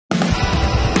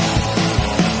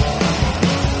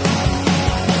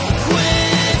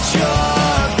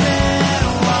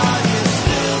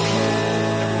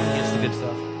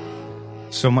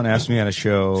Someone asked me at a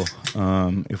show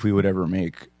if we would ever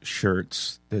make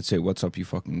shirts that say, "What's up, you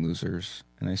fucking losers?"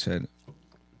 And I said,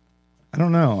 I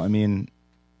don't know. I mean,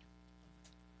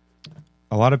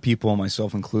 a lot of people,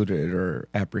 myself included, are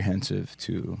apprehensive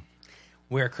to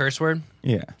wear a curse word.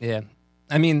 Yeah. Yeah.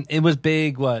 I mean, it was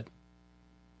big,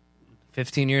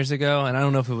 15 years ago? And I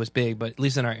don't know if it was big, but at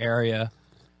least in our area,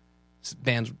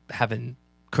 bands having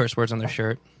curse words on their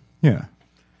shirt. Yeah.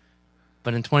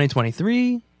 But in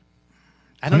 2023,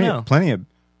 I don't know. Plenty of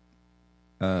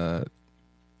hardcore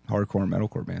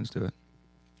metalcore bands do it.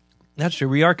 That's true.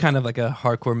 We are kind of like a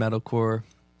hardcore metalcore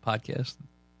podcast.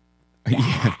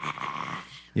 Yeah.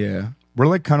 Yeah. We're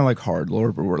like kind of like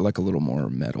hardlore, but we're like a little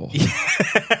more metal.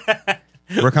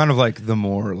 We're kind of like the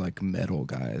more like metal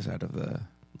guys out of the...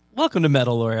 Welcome to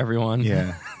Metalore, everyone.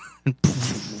 Yeah.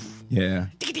 Yeah.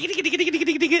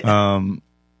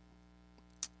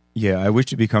 Yeah, I wish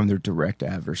to become their direct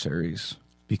adversaries.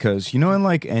 Because, in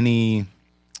like anytime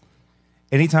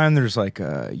there's like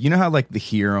you know how like the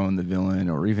hero and the villain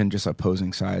or even just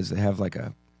opposing sides, they have like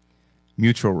a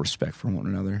mutual respect for one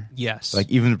another. Yes. Like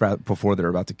even before they're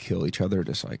about to kill each other,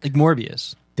 just like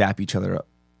Morbius. Dap each other up.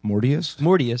 Morbius?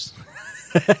 Morbius.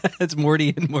 It's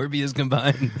Morty and Morbius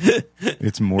combined.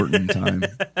 It's Morton time.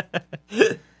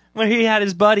 Well, he had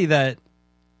his buddy with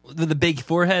the big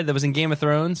forehead that was in Game of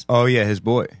Thrones. Oh yeah, his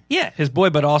boy. Yeah, his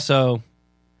boy, but also...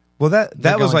 Well,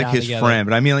 that was like his together. friend,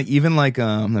 but I mean, like even like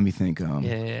let me think.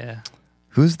 Yeah.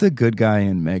 Who's the good guy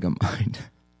in Megamind?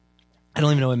 I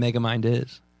don't even know what Megamind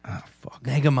is. Oh fuck.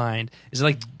 Megamind. Is it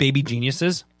like Baby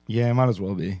Geniuses? Yeah, it might as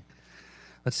well be.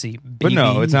 Let's see. But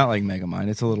no, it's not like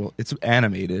Megamind. It's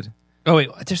animated. Oh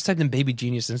wait, I just typed in Baby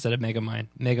Genius instead of Megamind.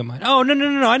 Megamind. Oh no!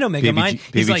 I know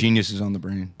Megamind. Baby Genius is on the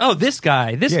brain. Oh, this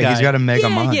guy. This guy. Yeah, he's got a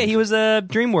Megamind. Yeah, he was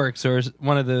DreamWorks or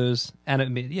one of those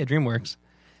animated. Yeah, DreamWorks.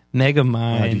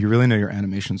 Megamind. Do you really know your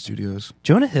animation studios?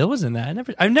 Jonah Hill was in that.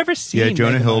 I've never seen. Yeah,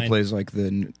 Jonah Megamind. Hill plays like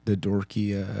the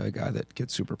dorky guy that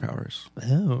gets superpowers.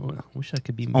 Oh, I wish I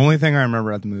could be. Only thing I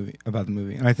remember about the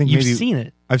movie, and I think You've seen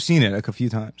it. I've seen it like a few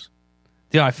times.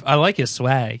 Yeah, I like his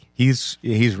swag. He's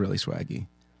really swaggy.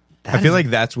 I feel like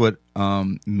that's what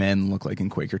men look like in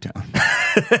Quakertown.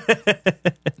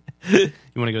 You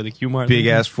want to go to the Q Mart? Big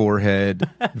ass forehead,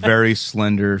 very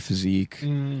slender physique,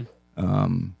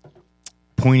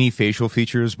 pointy facial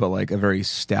features, but like a very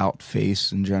stout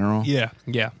face in general. Yeah.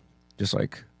 Just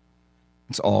like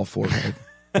it's all forehead.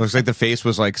 Looks like the face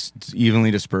was like evenly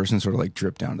dispersed and sort of like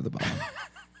dripped down to the bottom.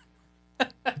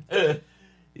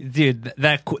 Dude,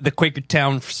 the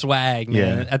Quakertown swag,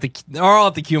 man. Yeah. They're all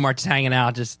at the Q Mart just hanging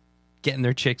out, just getting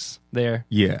their chicks there.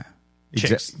 Yeah.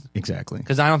 Chicks. Exactly.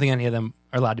 Because I don't think any of them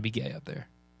are allowed to be gay up there.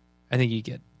 I think you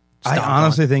get I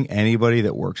honestly think anybody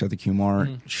that works at the Q Mart,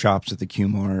 shops at the Q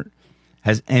Mart,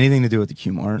 has anything to do with the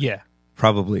Q Mart,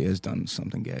 probably has done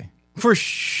something gay. For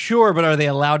sure, but are they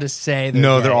allowed to say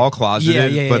no, gay? They're all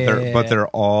closeted, but they're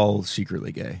all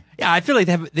secretly gay. Yeah, I feel like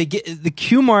they get the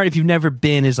Q Mart, if you've never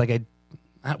been, is like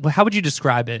how would you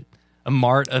describe it? A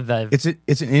mart of the...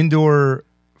 It's an indoor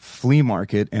flea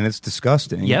market, and it's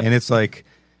disgusting. Yep. And it's like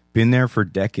been there for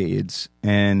decades,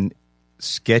 and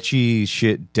sketchy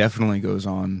shit definitely goes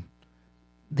on.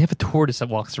 They have a tortoise that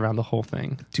walks around the whole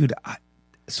thing. Dude,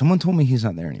 someone told me he's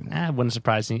not there anymore. Wouldn't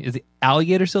surprise me. Is the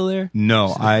alligator still there?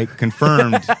 No, I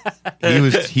confirmed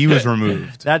he was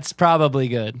removed. That's probably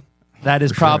good. That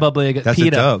is probably a good... That's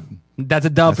PETA. a dub. That's a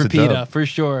dub for PETA, dub. for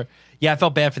sure. Yeah, I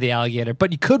felt bad for the alligator.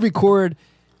 But you could record...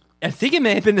 I think it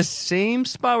may have been the same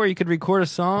spot where you could record a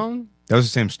song. That was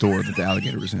the same store that the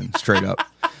alligator was in, straight up.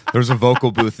 There was a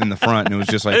vocal booth in the front, and it was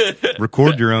just like,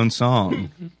 record your own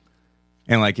song.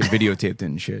 And like it videotaped it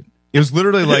and shit. It was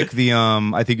literally like the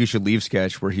I Think You Should Leave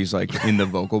sketch where he's like in the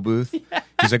vocal booth.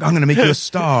 He's like, I'm going to make you a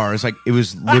star. It's like, it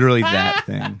was literally that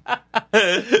thing.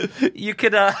 You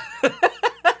could...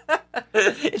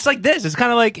 It's like this. It's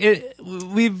kind of like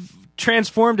we've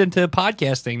transformed into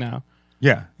podcasting now.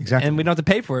 Yeah, exactly. And we don't have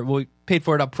to pay for it. We paid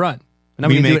for it up front. And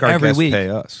we do make it our every guests week. pay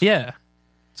us. Yeah.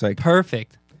 It's like,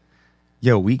 perfect.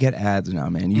 Yo, we get ads now,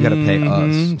 man. You got to pay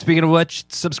us. Speaking of which,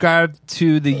 subscribe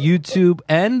to the YouTube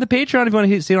and the Patreon if you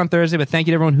want to see it on Thursday. But thank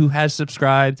you to everyone who has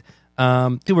subscribed.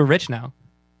 Dude, we're rich now.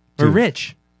 We're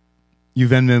rich. You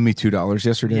Venmo'd me $2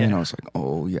 yesterday, and I was like,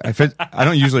 oh, yeah. I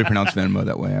don't usually pronounce Venmo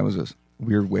that way. I was a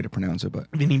weird way to pronounce it, but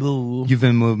you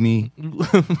Venmo'd me.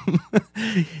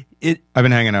 I've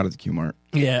been hanging out at the Q Mart.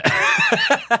 Yeah.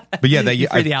 But yeah,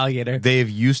 for the alligator. They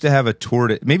used to have a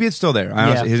tortoise. Maybe it's still there.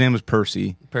 Honestly, his name was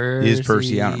Percy. Percy. It is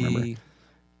Percy. I don't remember.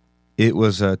 It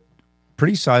was a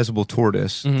pretty sizable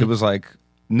tortoise. It was like,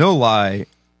 no lie,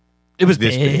 it was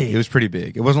this big. It was pretty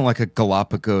big. It wasn't like a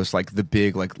Galapagos, like the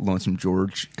big, like Lonesome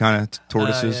George kind of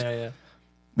tortoises. Yeah.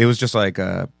 it was just like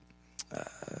a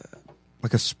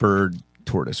spurred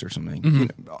tortoise or something. You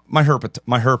know, my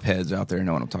herp heads out there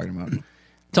know what I'm talking about.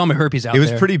 Tell me herpes out there.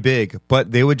 It was pretty big,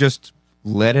 but they would just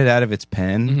let it out of its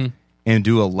pen and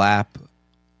do a lap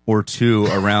or two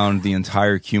around the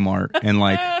entire Q Mart, and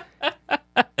like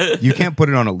you can't put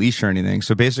it on a leash or anything.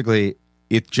 So basically,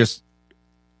 it just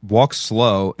walks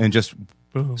slow and just.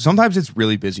 Sometimes it's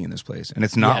really busy in this place, and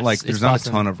it's not like there's not a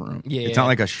ton of room. It's not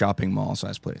like a shopping mall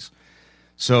size place.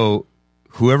 So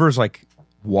whoever's like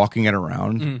walking it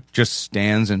around just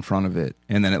stands in front of it,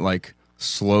 and then it like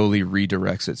slowly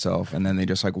redirects itself, and then they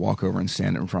just like walk over and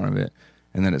stand in front of it,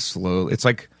 and then it's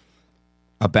like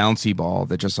a bouncy ball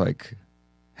that just like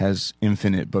has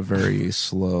infinite but very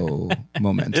slow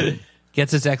momentum.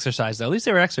 Gets its exercise though. At least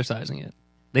they were exercising it.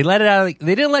 They let it out.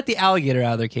 They didn't let the alligator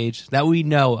out of their cage that we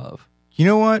know of. You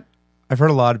know what? I've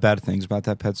heard a lot of bad things about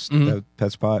that that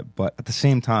pet spot, but at the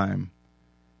same time,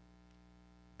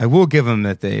 I will give them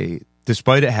that they,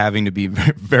 despite it having to be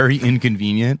very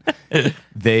inconvenient,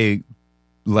 they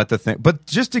let the thing. But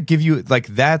just to give you, like,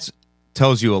 that's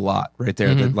tells you a lot right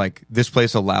there. That like this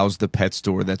place allows the pet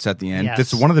store that's at the end. Yes.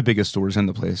 It's one of the biggest stores in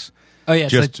the place. Oh yeah,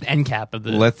 it's just like the end cap of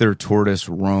the. Let their tortoise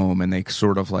roam, and they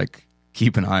sort of like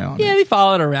keep an eye on it. Yeah, they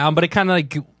follow it around, but it kind of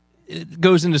like. It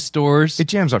goes into stores. It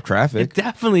jams up traffic. It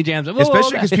definitely jams up.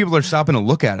 Especially because people are stopping to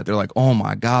look at it. They're like, oh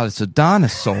my God, it's a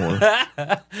dinosaur.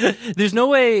 There's no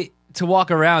way to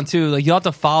walk around, too. Like, you'll have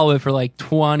to follow it for like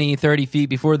 20, 30 feet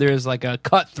before there's like a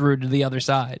cut through to the other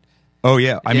side. Oh,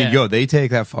 yeah. I mean, they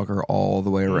take that fucker all the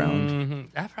way around.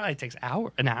 That probably takes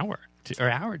an hour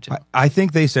or two. I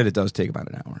think they said it does take about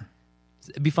an hour.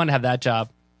 It'd be fun to have that job.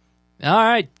 All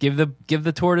right, give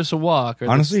the tortoise a walk.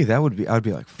 Honestly, that would be. I'd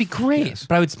be like, be great, yes.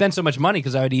 But I would spend so much money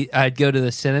because I'd go to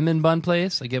the cinnamon bun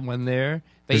place. I get one there.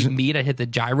 If I eat meat, I'd hit the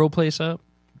gyro place up.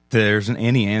 There's an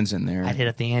Annie Ann's in there. I'd hit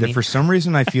up the Annie. That for some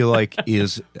reason I feel like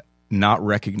is not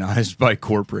recognized by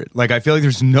corporate. Like I feel like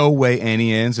there's no way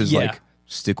Annie Ann's is like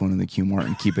stick one in the Q Mart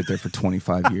and keep it there for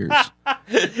 25 years.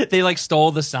 They like stole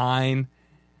the sign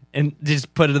and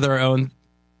just put it their own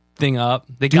thing up.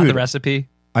 They got the recipe.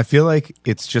 I feel like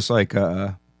it's just like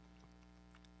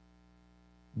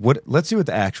what? Let's see what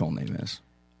the actual name is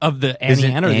of the Annie. Is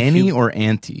it Annie or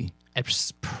Auntie?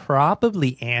 It's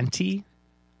probably Auntie.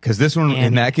 Because this one,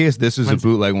 in that case, this is a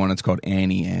bootleg one. It's called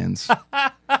Annie Ann's.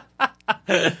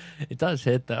 It does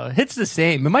hit though. It hits the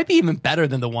same. It might be even better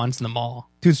than the ones in the mall.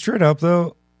 Dude, straight up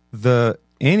though, the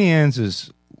Annie Ann's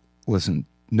is. Listen,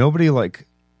 nobody like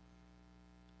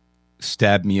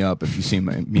stab me up if you see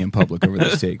me in public over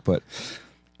this take, but.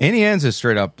 Annie Ann's is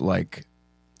straight up like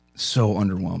so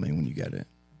underwhelming when you get it.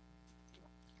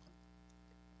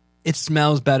 It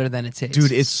smells better than it tastes.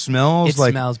 Dude, it smells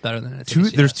better than it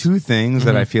tastes. There's two things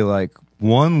that I feel like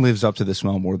one lives up to the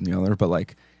smell more than the other, but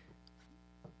like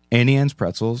Annie Ann's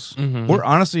pretzels, or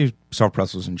honestly soft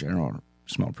pretzels in general,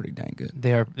 smell pretty dang good.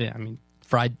 They are, I mean,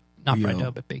 fried, not fried dough,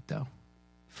 but baked dough.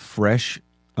 Fresh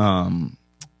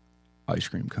ice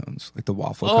cream cones, like the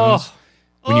waffle cones.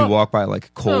 When you walk by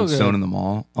like Cold Stone in the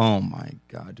mall, oh my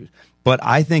God, dude! But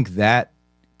I think that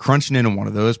crunching into one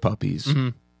of those puppies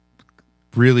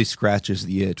really scratches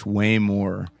the itch way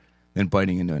more than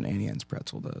biting into an Annie Ann's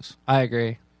pretzel does. I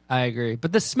agree.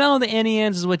 But the smell of the Annie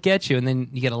Ann's is what gets you, and then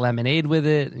you get a lemonade with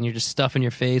it, and you're just stuffing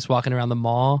your face walking around the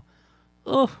mall.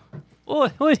 Oh,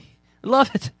 love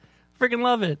it, freaking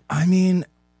love it. I mean,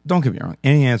 don't get me wrong,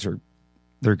 Annie Ann's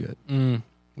they're good.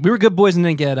 We were good boys and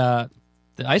didn't get the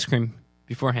ice cream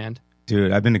beforehand.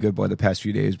 Dude, I've been a good boy the past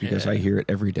few days because I hear it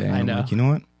every day. I know. I'm like, you know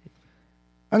what?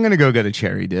 I'm going to go get a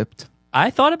cherry dipped.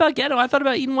 I thought about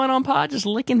eating one on pod, just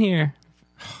licking here.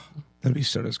 That'd be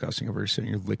so disgusting if we were sitting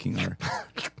here licking our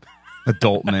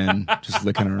adult men, just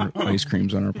licking our ice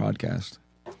creams on our podcast.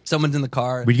 Someone's in the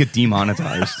car. We'd get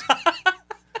demonetized.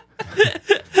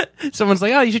 Someone's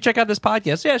like, oh, you should check out this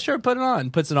podcast. Yeah, sure, put it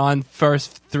on. Puts it on,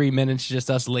 first 3 minutes,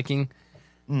 just us licking.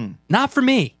 Not for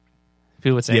me.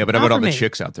 People would say, yeah, but about all the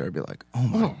chicks out there, I'd be like, oh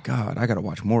my God, I got to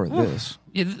watch more of this.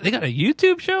 Yeah, they got a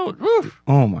YouTube show?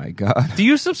 Oh my God. Do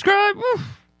you subscribe?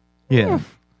 Yeah.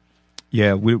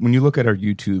 Yeah, when you look at our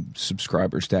YouTube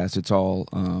subscriber stats, it's all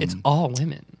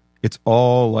women. It's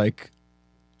all like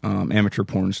amateur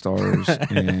porn stars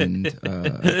and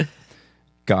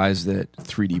guys that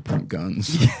 3D print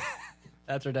guns.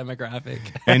 That's our demographic.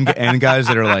 and guys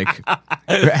that are like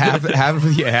half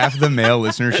of the male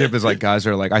listenership is like guys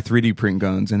that are like I 3D print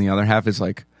guns, and the other half is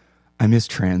like I miss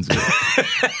transit.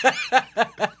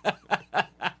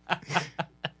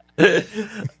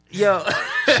 Yo,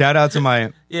 shout out to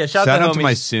my shout out to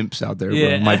my simps out there,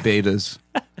 bro. My betas.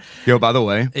 Yo, by the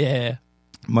way,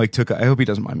 Mike took. I hope he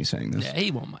doesn't mind me saying this. Yeah,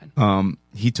 he won't mind.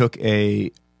 He took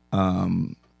a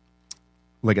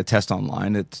like a test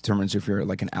online that determines if you're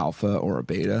like an alpha or a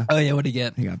beta. Oh yeah, what did he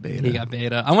get? He got beta. He got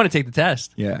beta. I want to take the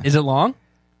test. Yeah. Is it long?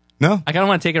 No, I kind of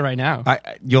want to take it right now.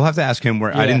 You'll have to ask him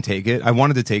where I Yeah. didn't take it. I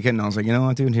wanted to take it, and I was like, you know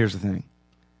what, dude? Here's the thing.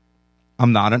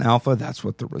 I'm not an alpha. That's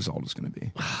what the result is going to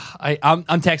be. I'm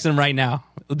texting him right now.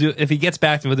 We'll do if he gets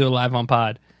back to me, we'll do it live on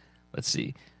pod. Let's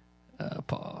see,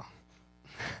 Paul.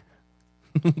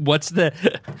 What's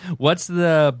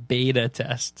the beta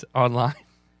test online?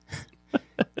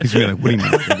 He's gonna be like, what do you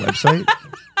mean, like a website?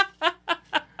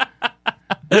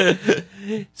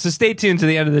 So stay tuned to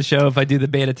the end of the show if I do the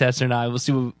beta test or not. We'll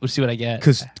see what I get.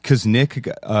 Because Nick, Did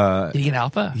he get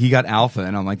alpha? he got alpha,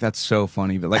 and I'm like, that's so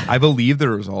funny. But like, I believe the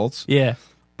results. Yeah.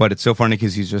 But it's so funny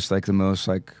because he's just like the most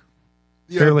like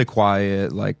fairly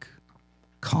quiet, like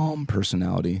calm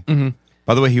personality. Mm-hmm.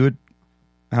 By the way, he would.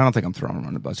 I don't think I'm throwing him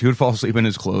on the bus. He would fall asleep in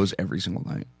his clothes every single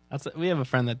night. We have a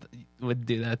friend that would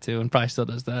do that too, and probably still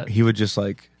does that. He would just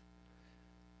like.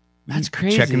 That's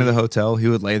crazy. Check into the hotel. He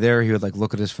would lay there. He would like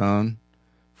look at his phone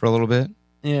for a little bit.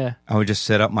 Yeah. I would just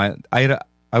set up my.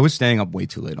 I was staying up way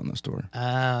too late on this tour,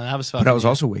 That was fucking. but I was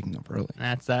also waking up early.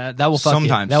 that will fuck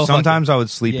Sometimes, you. That will fuck sometimes I would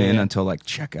sleep Yeah, in yeah. until like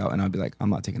check out, and I'd be like, I'm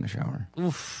not taking a shower, you.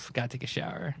 Oof, gotta take a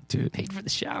shower, dude. Paid for the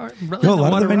shower. Yo, a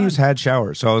lot of the venues had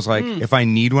showers, so I was like, if I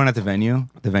need one at the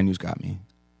venue's got me.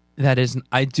 That is,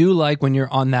 I do like when you're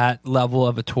on that level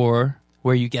of a tour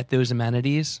where you get those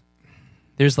amenities.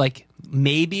 There's like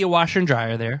maybe a washer and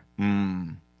dryer there.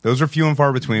 Those are few and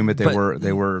far between, but they But were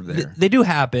there. They do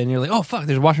happen. You're like, oh fuck,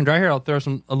 there's a washer and dryer here. I'll throw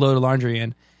a load of laundry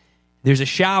in. There's a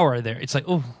shower there. It's like,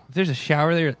 oh, if there's a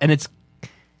shower there, and it's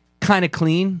kind of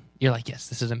clean. You're like, yes,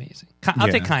 this is amazing. I'll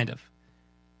Yeah. take kind of.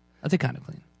 I'll take kind of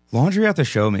clean. Laundry at the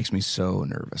show makes me so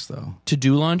nervous, though. To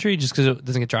do laundry just because it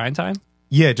doesn't get dry in time.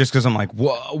 Yeah, just because I'm like,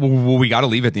 whoa, well, we got to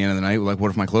leave at the end of the night. Like,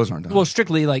 what if my clothes aren't done? Well,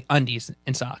 strictly like undies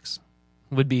and socks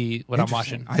would be what I'm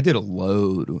Interesting. washing. I did a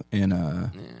load in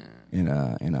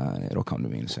it'll come to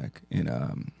me in a sec.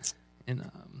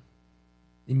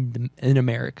 In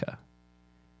America.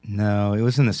 No, it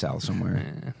was in the South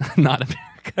somewhere. Not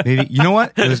America. Maybe you know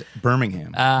what? It was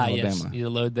Birmingham, Yes. Alabama. You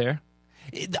load there.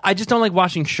 I just don't like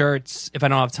washing shirts if I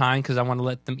don't have time because I want to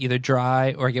let them either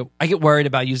dry or I get worried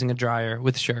about using a dryer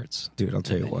with shirts. Dude, I'll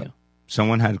tell you venue. what.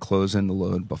 Someone had clothes in the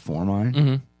load before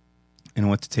mine, and I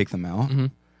went to take them out,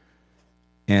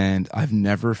 and I've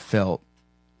never felt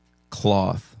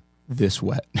cloth this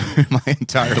wet in my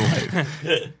entire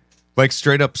life. Like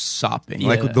straight up sopping. Yeah.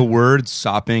 Like the word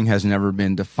sopping has never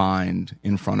been defined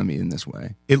in front of me in this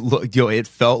way. It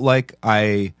felt like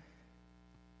I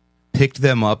picked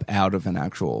them up out of an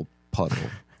actual puddle.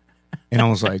 And I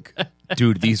was like,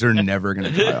 dude, these are never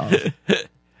going to dry off.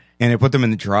 And I put them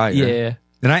in the dryer. Yeah.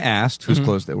 Then I asked whose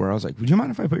clothes they were. I was like, would you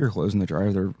mind if I put your clothes in the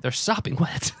dryer? They're sopping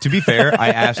wet. To be fair, I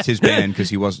asked his band because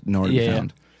he was nowhere to be Yeah.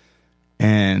 found.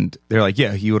 And they're like,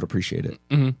 yeah, he would appreciate it.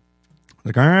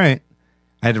 Like, all right.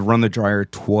 I had to run the dryer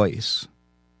twice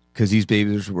because these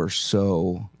babies were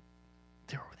so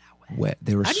They were that wet. wet.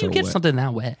 They were How do so you get wet. something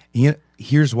that wet?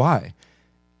 Here's why.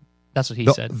 That's what he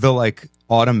The, said. the like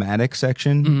automatic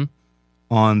section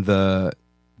on the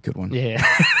good one. Yeah.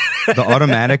 The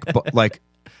automatic like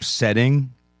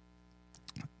setting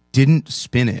didn't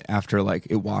spin it after like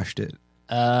it washed it.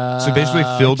 So basically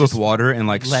filled with water and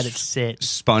like let it sit.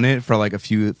 spun it for like a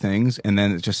few things and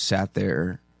then it just sat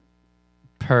there.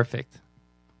 Perfect.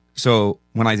 So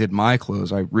when I did my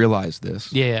clothes, I realized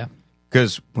this. Yeah.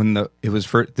 Because when it was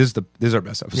first, this is our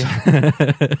best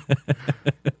episode.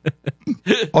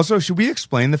 Also, should we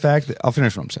explain the fact that I'll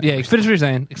finish what I'm saying? Yeah. Finish what you're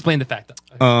saying. Explain the fact.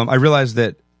 I realized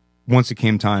that once it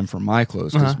came time for my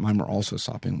clothes, because mine were also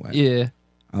sopping wet. Yeah.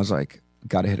 I was like,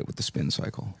 got to hit it with the spin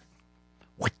cycle.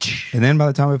 And then by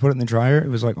the time I put it in the dryer, it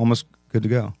was like almost good to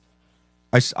go.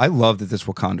 I love that this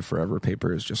Wakanda Forever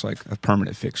paper is just like a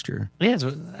permanent fixture. Yeah. It's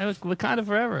Wakanda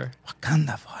forever.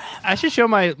 Wakanda Forever. I should show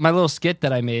my little skit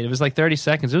that I made. It was like 30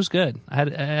 seconds. It was good.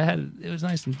 It was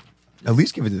nice. At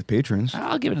least give it to the patrons.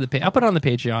 I'll give it to the I'll put it on the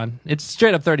Patreon. It's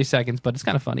straight up 30 seconds, but it's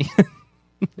kind of funny.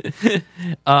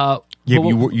 Yeah,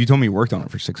 you told me you worked on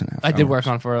it for 6.5 hours. I did work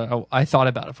on it I thought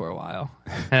about it for a while,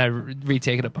 and I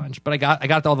retake it a bunch. But I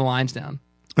got all the lines down.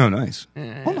 Oh, nice. Oh,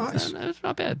 nice. It's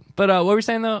not bad. But what were we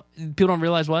saying though? People don't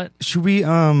realize what? Should we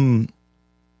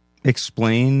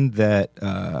explain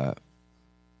that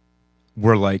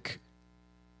we're like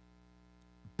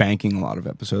banking a lot of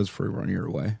episodes for 1 year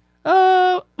away?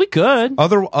 We could.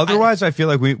 Otherwise, I feel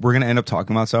like we're gonna end up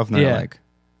talking about stuff and they're Yeah. like,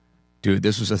 dude,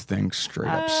 this was a thing straight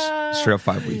up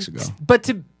 5 weeks ago. But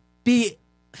to be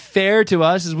fair to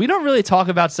us, is we don't really talk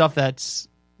about stuff that's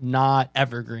not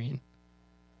evergreen.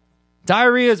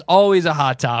 Diarrhea is always a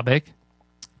hot topic.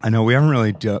 I know we haven't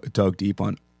really dug deep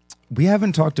on. We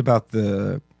haven't talked about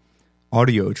the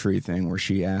audio tree thing where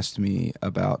she asked me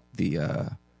about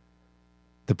the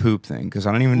poop thing because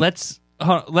I don't even. Let's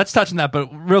touch on that, but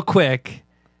real quick.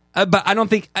 But I don't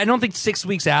think 6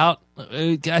 weeks out.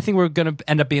 I think we're gonna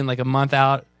end up being like a month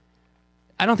out.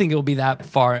 I don't think it will be that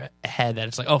far ahead that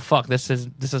it's like, oh fuck, this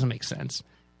doesn't make sense.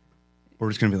 We're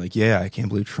just gonna be like, yeah, I can't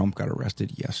believe Trump got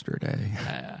arrested yesterday.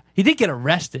 He did get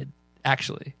arrested,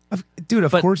 actually, Dude.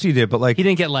 Of course he did, but like he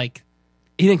didn't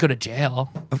go to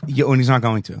jail. Yeah, and he's not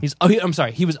going to. I'm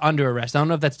sorry, he was under arrest. I don't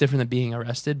know if that's different than being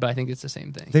arrested, but I think it's the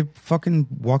same thing. They fucking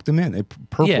walked him in. They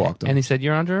perp walked him, and he said,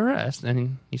 "You're under arrest,"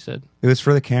 and he said, "It was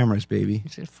for the cameras, baby." He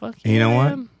said, "Fuck and you know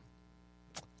what?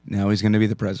 Now he's going to be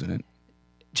the president."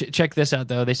 Check this out,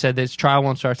 though. They said this trial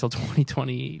won't start till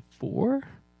 2024,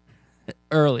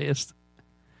 earliest.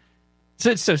 So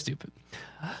it's so stupid.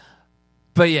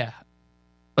 But yeah,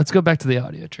 let's go back to the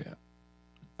audio trio.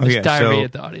 Diarrhea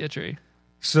at the audio tree.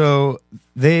 So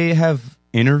they have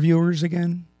interviewers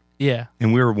again. Yeah,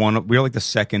 and we were like the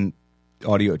second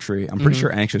audio tree. I'm pretty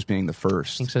sure Anxious being the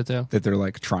first. I think so too. That they're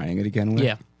like trying it again with.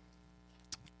 Yeah,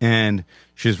 and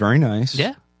she's very nice.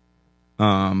 Yeah.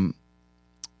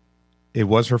 It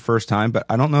was her first time, but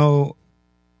I don't know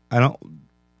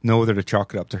whether to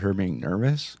chalk it up to her being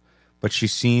nervous. But she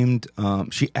seemed.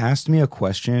 She asked me a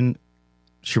question.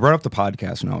 She brought up the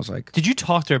podcast, and I was like, "Did you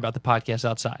talk to her about the podcast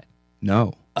outside?"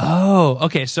 No. Oh,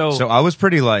 okay. So I was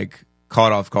pretty like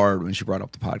caught off guard when she brought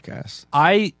up the podcast.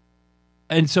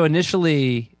 So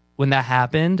initially when that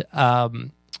happened, I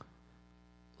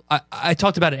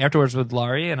talked about it afterwards with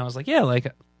Laurie, and I was like, yeah, like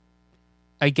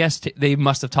I guess they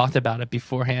must have talked about it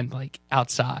beforehand, like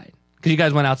outside, because you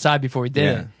guys went outside before we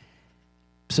did it.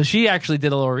 So she actually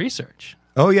did a little research.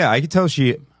 Oh yeah, I could tell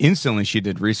she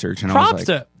did research, and Props I was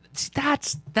like,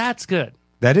 that's good.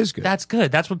 That is good. That's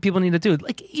good. That's what people need to do.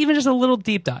 Like even just a little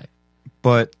deep dive.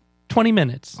 But 20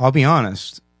 minutes. I'll be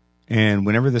honest, and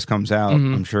whenever this comes out,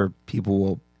 I'm sure people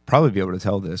will probably be able to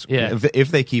tell this. Yeah.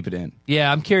 If they keep it in.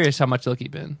 Yeah, I'm curious how much they'll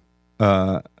keep in.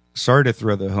 Sorry to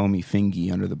throw the homie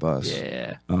Fingy under the bus.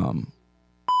 Yeah.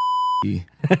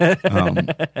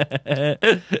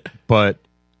 But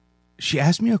she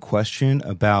asked me a question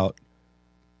about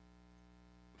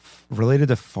related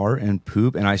to fart and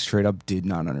poop, and I straight up did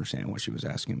not understand what she was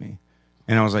asking me.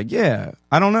 And I was like, yeah,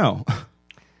 I don't know.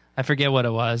 I forget what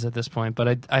it was at this point, but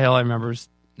all I remember is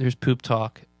there's poop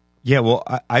talk. Yeah, well,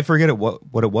 I forget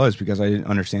what it was because I didn't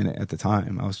understand it at the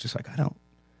time. I was just like, I don't.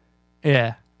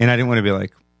 Yeah. And I didn't want to be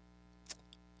like,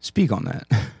 speak on that.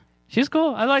 She's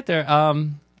cool. I liked her. I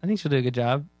think she'll do a good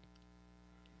job.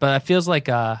 But it feels like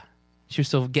she was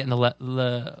still getting the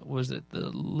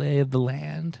lay of the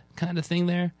land kind of thing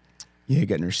there. Yeah,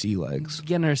 getting her sea legs.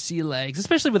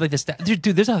 Especially with like this. Dude,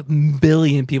 there's a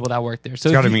billion people that work there. So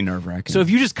it's got to be nerve-wracking. So if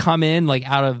you just come in like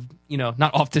out of,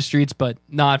 not off the streets, but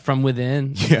not from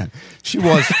within. Yeah, she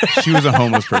was a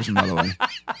homeless person, by the way.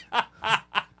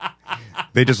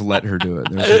 They just let her do it.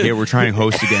 They're like, yeah, we're trying to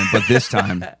host again, but this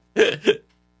time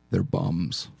they're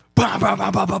bums.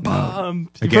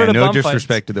 Again, no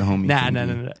disrespect to the homie.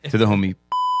 No. To the homie.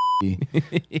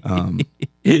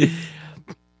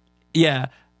 Yeah.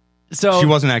 So she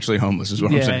wasn't actually homeless, is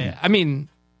what I'm saying. Yeah. I mean,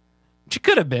 she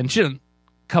could have been. She didn't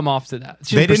come off to that.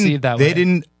 She didn't perceive that way. They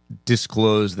didn't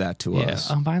disclose that to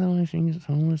us. Oh, by the way, she's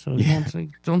homeless, so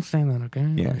don't say that, okay?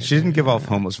 Yeah, she didn't give off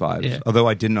homeless vibes, Yeah. Although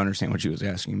I didn't understand what she was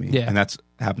asking me. Yeah. And that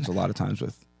happens a lot of times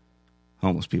with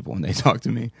homeless people when they talk to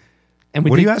me. And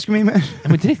what are you asking me, man?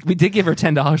 And we did give her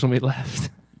 $10 when we left.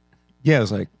 Yeah, I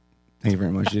was like, thank you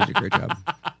very much. You did a great job.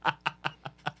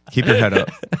 Keep your head up.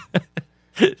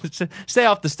 Stay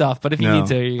off the stuff, but if you need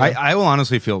to, I will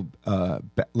honestly feel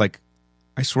like,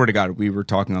 I swear to God, we were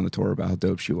talking on the tour about how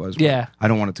dope she was. Yeah, I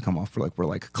don't want it to come off for like we're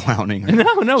like clowning her.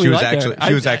 No, she we was like actually her.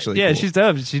 she was actually yeah, cool. she's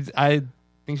dope. I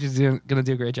think she's gonna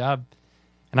do a great job,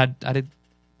 and I had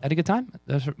a good time.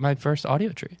 That was my first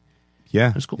audio tree. Yeah,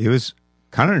 it was cool. It was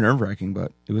kind of nerve wracking,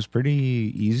 but it was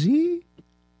pretty easy.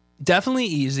 Definitely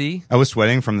easy. I was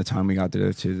sweating from the time we got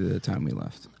there to the time we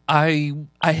left. I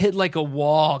hit like a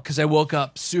wall because I woke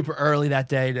up super early that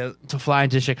day to fly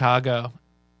into Chicago,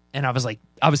 and I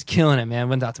was killing it, man.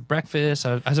 Went out to breakfast.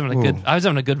 I was having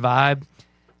a good vibe.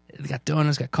 Got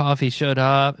donuts, got coffee. Showed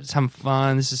up. Was having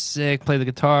fun. This is sick. Played the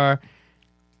guitar,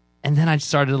 and then I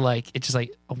started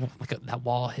that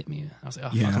wall hit me. I was like,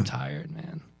 oh fuck, I'm tired, man.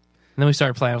 And then we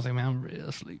started playing. I was like, man, I'm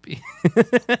real sleepy.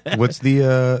 What's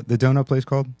the donut place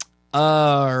called?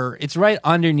 It's right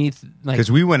underneath, like,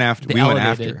 because we went after. Yeah.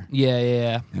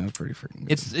 Yeah, it was pretty freaking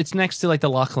good. It's next to like the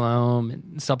La Colombe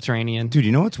and Subterranean. Dude,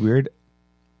 you know what's weird?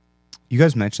 You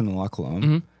guys mentioned the La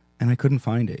Colombe. and I couldn't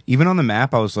find it. Even on the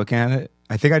map, I was looking at it.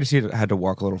 I think I just had to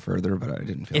walk a little further, but I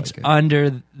didn't feel like it. It's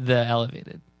under the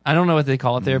elevated. I don't know what they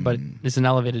call it there, but it's an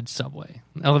elevated subway,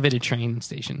 elevated train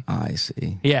station. I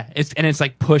see. Yeah, it's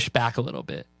like pushed back a little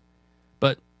bit.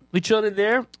 But we chilled in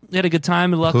there. We had a good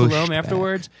time in La Colombe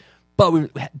afterwards. But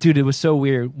dude, it was so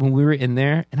weird when we were in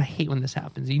there, and I hate when this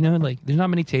happens. You know, like there's not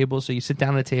many tables, so you sit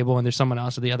down at a table, and there's someone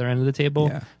else at the other end of the table.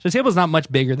 Yeah. So the table's not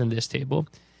much bigger than this table,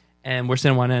 and we're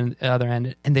sitting one end, the other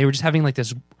end, and they were just having like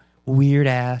this weird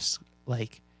ass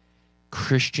like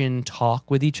Christian talk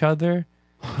with each other.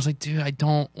 I was like, dude, I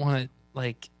don't want to,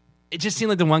 like, it just seemed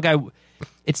like the one guy,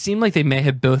 it seemed like they may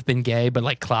have both been gay, but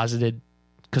like closeted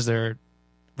because they're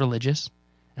religious.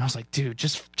 And I was like, dude,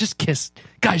 just kiss.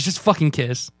 Guys, just fucking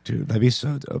kiss. Dude, that'd be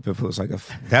so dope if it was like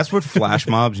that's what flash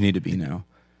mobs need to be now.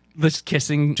 Just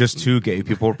kissing. Just two gay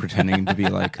people pretending to be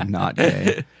like not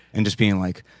gay and just being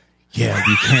like, yeah,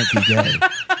 we can't be gay.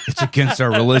 It's against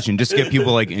our religion. Just get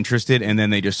people like interested, and then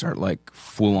they just start like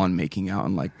full on making out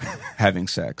and like having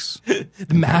sex.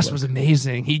 The mass was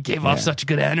amazing. He gave off such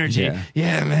good energy.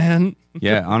 Yeah, man.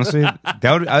 Yeah, honestly,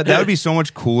 that would be so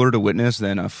much cooler to witness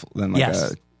than a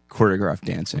choreographed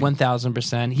dancing.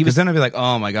 1000%. Because then I'd be like,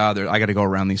 oh my god, I got to go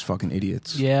around these fucking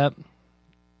idiots. Yeah,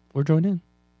 we're joining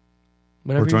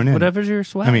in. Whatever's your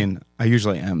swag. I mean, I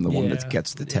usually am the one that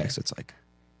gets the text. It's like,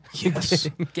 yes.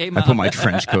 I put my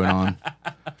trench coat on.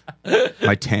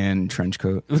 My tan trench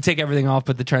coat. We'll take everything off,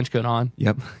 put the trench coat on.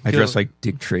 Yep. I dress like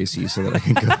Dick Tracy so that I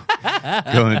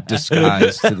can go in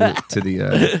disguise to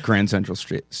the Grand Central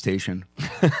Station.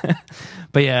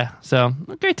 But yeah, so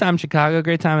a great time in Chicago,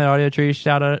 great time at Audio Tree.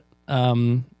 Shout out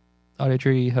Audio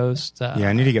Tree host. Yeah,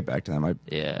 I need to get back to them.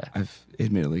 I've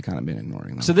admittedly kind of been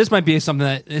ignoring them. So this might be something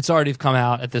that it's already come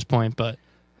out at this point, but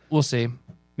we'll see.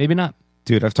 Maybe not.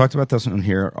 Dude, I've talked about this on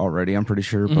here already, I'm pretty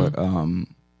sure, but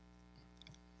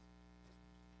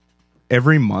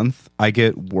every month I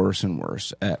get worse and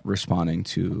worse at responding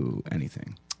to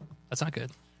anything. That's not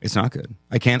good. It's not good.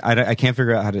 I can't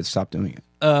figure out how to stop doing it.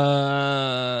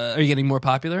 Are you getting more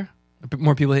popular?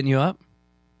 More people hitting you up?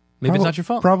 Maybe it's not your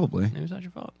fault. Probably. Maybe it's not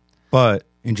your fault. But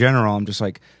in general, I'm just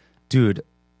like, dude,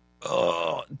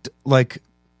 like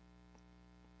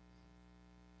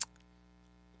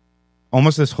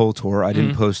almost this whole tour, I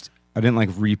didn't like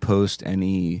repost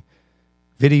any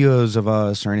videos of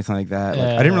us or anything like that. Like,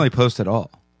 I didn't really post at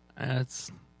all.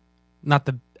 It's not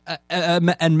the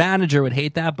and manager would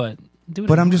hate that, but dude.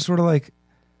 But I'm just sort of like,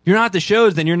 you're not at the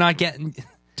shows, then you're not getting.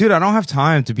 Dude, I don't have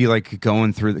time to be like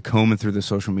combing through the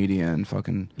social media and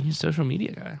fucking. You're a social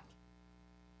media guy.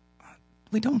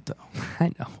 We don't though. I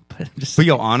know, but I'm just. But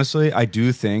yo, honestly, I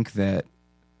do think that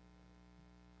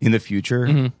in the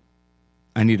future,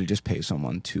 I need to just pay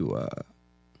someone to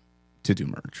do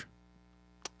merch.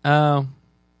 Oh,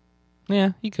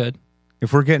 yeah, you could.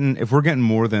 If we're getting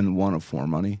more than one of four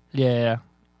money, yeah.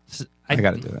 So I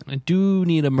got to do it. I do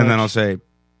need a merch. And then I'll say,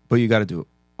 but you got to do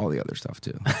all the other stuff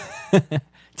too.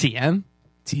 TM.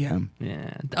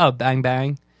 Yeah. Oh, bang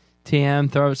bang. TM.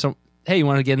 Throw some. Hey, you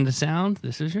want to get into sound?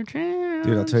 This is your chance.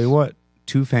 Dude, I'll tell you what.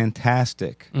 Two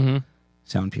fantastic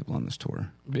sound people on this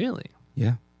tour. Really?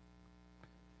 Yeah.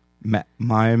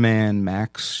 My man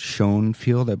Max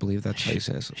Schoenfield, I believe that's how he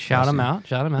says it. Shout him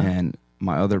out. And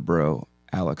my other bro,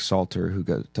 Alex Salter, who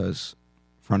does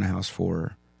front of house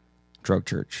for Drug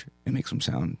Church. It makes them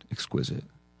sound exquisite.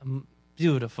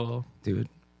 Beautiful. Dude,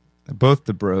 both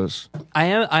the bros. I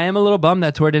am a little bummed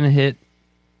that tour didn't hit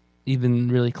even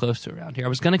really close to around here. I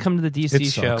was going to come to the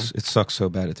DC show. It sucks so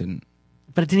bad it didn't.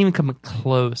 But it didn't even come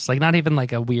close. Like, not even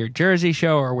like a weird Jersey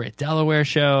show or a weird Delaware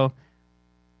show.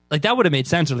 Like, that would have made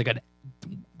sense. Or like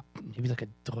maybe like a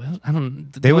Doyle. I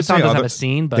don't. They would say doesn't have a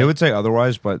scene, but they would say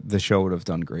otherwise. But the show would have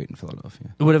done great in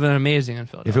Philadelphia. It would have been amazing in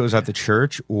Philadelphia if it was at the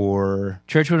church or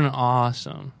church. Would have been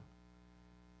awesome.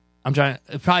 I'm trying.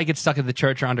 It probably get stuck at the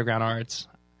church or Underground Arts.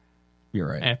 You're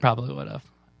right. It probably would have.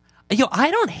 Yo,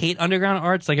 I don't hate Underground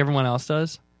Arts like everyone else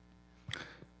does.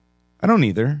 I don't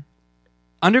either.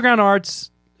 Underground Arts,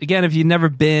 again, if you've never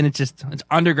been, it's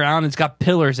underground. It's got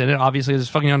pillars in it. Obviously, it's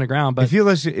fucking underground. But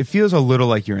it feels a little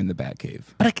like you're in the Batcave.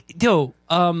 But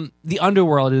the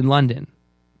Underworld in London,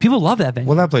 people love that venue.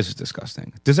 Well, that place is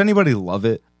disgusting. Does anybody love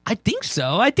it? I think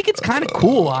so. I think it's kind of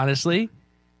cool, honestly.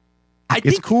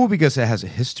 It's cool because it has a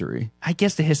history. I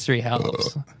guess the history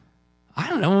helps. I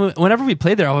don't know. Whenever we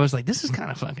played there, I was like, this is kind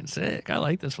of fucking sick. I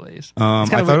like this place. I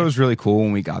thought it was really cool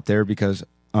when we got there because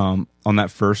on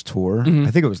that first tour, I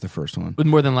think it was the first one. With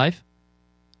More Than Life?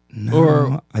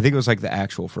 No, I think it was like the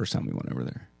actual first time we went over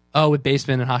there. Oh, with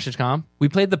Basement and Hostage Calm? We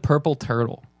played the Purple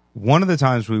Turtle. One of the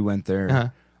times we went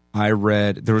there, I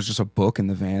read there was just a book in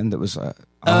the van that was Oh,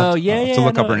 I'll yeah, have to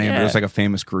look no, up her name. But it yeah. was like a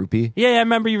famous groupie, Yeah, I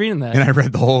remember you reading that. and I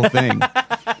read the whole thing.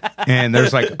 And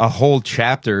there's like a whole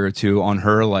chapter or two on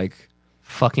her like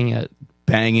Fucking it.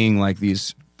 banging like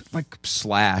these like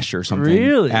Slash or something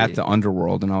Really? at the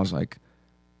Underworld, and I was like,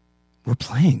 we're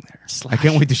playing there. Slash? I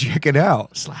can't wait to check it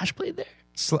out. Slash played there.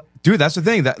 Dude, that's the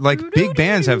thing that like big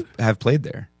bands have played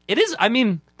there. It is. I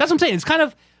mean, that's what I'm saying. It's kind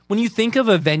of when you think of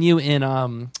a venue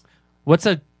in what's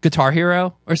a Guitar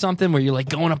Hero or something where you're like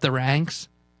going up the ranks.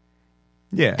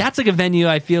 Yeah, That's like a venue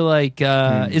I feel like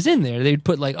is in there. They'd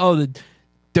put like the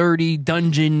dirty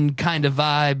dungeon kind of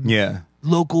vibe. yeah,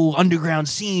 Local underground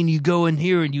scene. You go in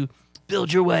here and you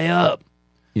build your way up.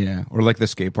 yeah. Or like the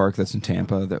skate park that's in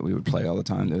Tampa that we would play all the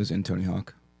time. That was in Tony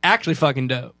Hawk. Actually, fucking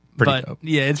dope. Pretty dope.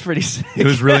 Yeah, it's pretty sick. It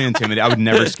was really intimidating. I would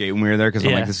never skate when we were there because I'm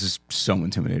Yeah. like, this is so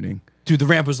intimidating. Dude, the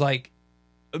ramp was like,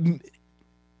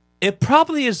 it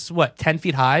probably is 10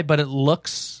 feet high, but it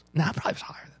looks probably it's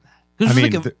higher than that. I It was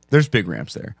mean, like there's big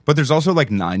ramps there, but there's also like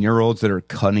 9-year-olds that are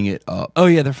cutting it up. oh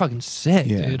yeah, they're fucking sick,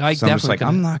 Yeah, dude. I so I'm just definitely like,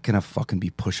 couldn't- I'm not gonna fucking be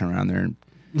pushing around there, and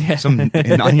Yeah. some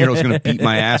 9-year-old's gonna beat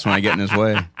my ass when I get in his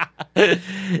way.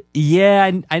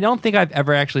 Yeah, I don't think I've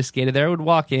ever actually skated there. I would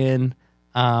walk in,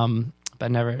 but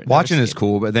never. Watching never is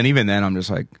cool, but then even then, I'm just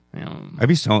like, skated. I'd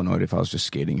be so annoyed if I was just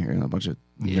skating here and a bunch of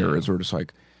nerds were just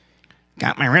like,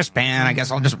 got my wristband, I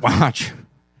guess I'll just watch.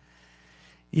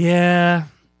 Yeah,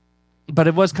 but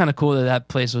it was kind of cool that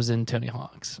place was in Tony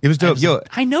Hawk's. It was dope. Yo,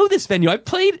 I know this venue. I've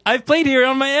played here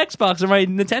on my Xbox or my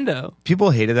Nintendo.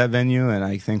 people hated that venue, and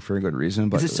I think for a good reason.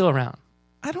 But Is it still around?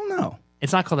 I don't know.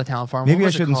 It's not called the Talent Farm. Maybe What I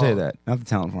was it shouldn't say called? that. Not the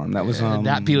Talent Farm. That was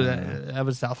that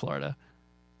was South Florida.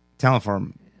 Talent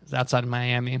Farm It was outside of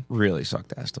Miami. really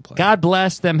sucked ass to play. God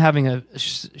bless them having a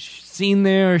scene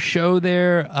there, show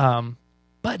there.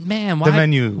 But man, why the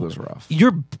venue was rough.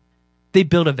 They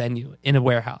built a venue in a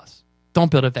warehouse. Don't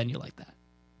build a venue like that.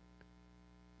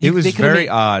 It was they could've very made-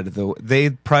 odd, though. They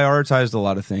prioritized a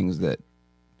lot of things that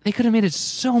They could have made it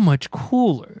so much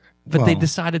cooler, but they Well-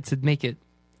 decided to make it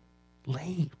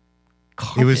lame.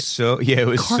 it was so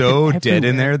Carpet so dead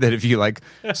in everywhere. there that if you like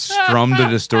strummed a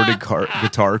distorted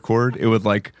guitar chord, it would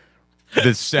like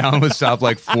the sound would stop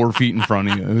like 4 feet in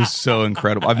front of you. It was so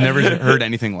incredible. I've never heard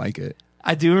anything like it.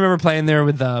 I do remember playing there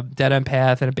with Dead End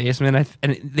Path in a basement,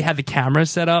 and they had the cameras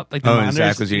set up, like the Oh, and monitors.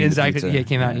 Zach was eating the Zach, pizza. yeah,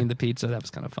 came out Yeah. eating the pizza. That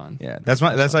was kind of fun. Yeah, that's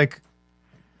like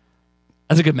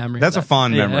That's a good memory. that's a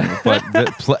fond Yeah. memory.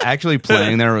 But actually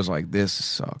playing there was like, this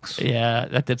sucks. Yeah,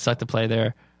 that did suck to play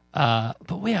there.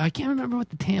 But wait, I can't remember what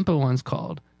the Tampa one's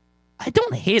called. I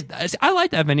don't hate that. I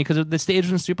like that venue because the stage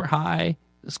was super high.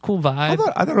 It's a cool I vibe.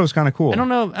 thought it was kind of cool. I don't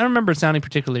know. I don't remember it sounding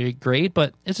particularly great,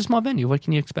 but it's a small venue. What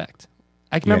can you expect?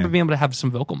 I can remember Yeah. being able to have some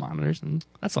vocal monitors, and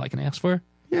that's all I can ask for.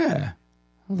 Yeah.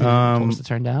 Close to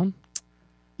turn down.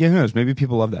 Yeah, who knows? Maybe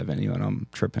people love that venue and I'm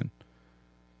tripping.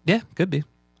 Yeah, could be.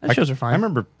 Shows are fine. I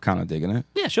remember kind of digging it.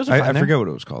 Yeah, shows are fine. I there. forget what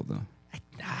it was called though.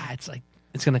 It's like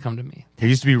it's gonna come to me. It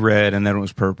used to be red, and then it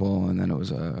was purple, and then it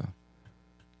was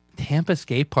Tampa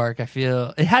Skate Park. I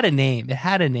feel it had a name. It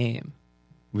had a name.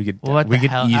 we could What we the could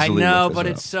hell? easily I know, look this but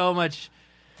up. it's so much.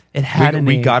 It had a name.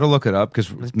 we got to look it up because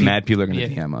people- mad people are going to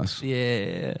yeah. DM us.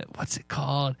 Yeah, what's it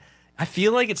called? I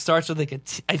feel like it starts with like a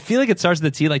T. I feel like it starts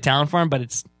with a T, like Talent Farm, but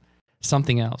it's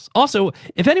something else. Also,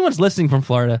 if anyone's listening from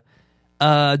Florida,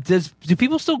 do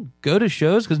people still go to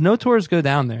shows? Because no tours go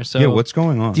down there. So Yeah, what's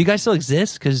going on? do you guys still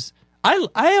exist? Because I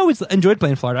always enjoyed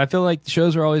playing Florida. I feel like the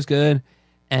shows were always good,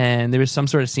 and there was some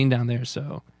sort of scene down there.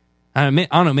 So I don't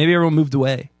know. Maybe everyone moved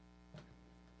away,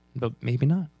 but maybe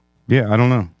not. Yeah, I don't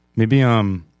know.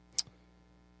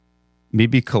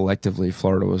 Maybe collectively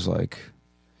Florida was like,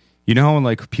 you know how when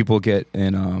like people get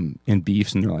in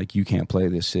beefs and they're like, you can't play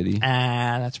this city.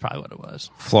 That's probably what it was.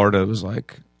 Florida was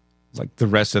like the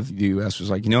rest of the U.S. was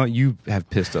like, you know what? You have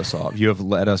pissed us off. You have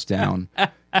let us down.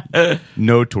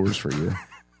 No tours for you.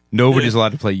 Nobody's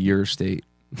allowed to play your state.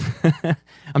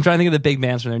 I'm trying to think of the big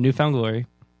bands from there. Newfound Glory,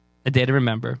 A Day to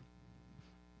Remember.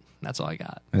 That's all I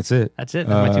got. That's it. That's it.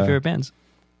 That's my two favorite bands.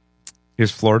 Is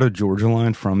Florida Georgia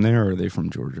line from there, or are they from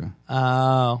Georgia?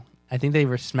 Oh, I think they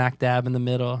were smack dab in the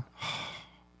middle.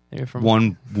 They were from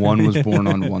One was born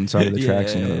on one side of the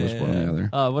tracks, and the other was born on the other.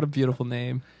 Oh, what a beautiful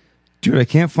name. Dude, I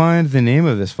can't find the name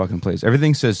of this fucking place.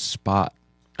 Everything says Spot.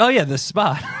 Oh yeah, the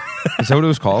Spot. Is that what it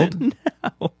was called?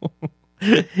 No.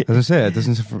 As I said, it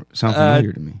doesn't sound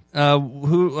familiar to me.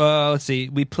 Let's see.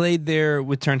 We played there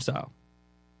with Turnstile,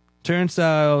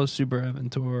 Super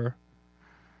Aventura.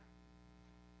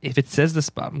 If it says the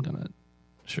Spot, I'm gonna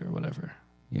sure whatever.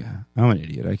 Yeah, I'm an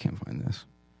idiot. I can't find this.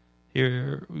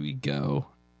 Here we go.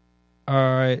 All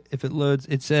right, if it loads,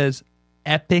 it says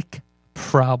Epic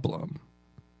Problem.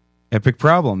 Epic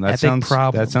Problem. Epic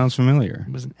Problem. That sounds familiar.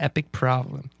 It was an epic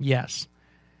problem. Yes.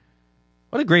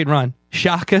 What a great run.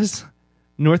 Shaka's,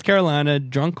 North Carolina,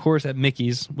 Drunk Horse at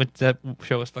Mickey's, which that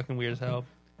show was fucking weird as hell.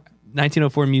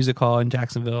 1904 Music Hall in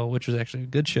Jacksonville, which was actually a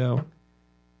good show.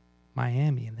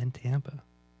 Miami and then Tampa.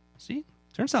 See?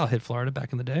 Turnstile hit Florida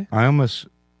back in the day. I remember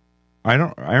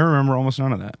almost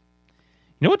none of that.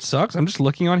 You know what sucks? I'm just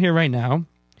looking on here right now.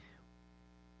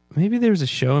 Maybe there was a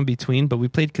show in between, but we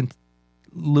played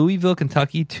Louisville,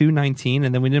 Kentucky, 219,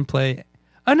 and then we didn't play.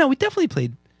 Oh, no, we definitely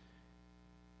played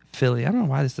Philly. I don't know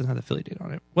why this doesn't have the Philly date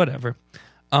on it. Whatever.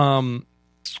 What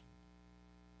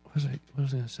was I going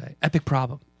to say? Epic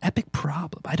Problem. Epic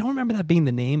Problem. I don't remember that being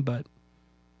the name, but.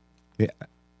 Yeah.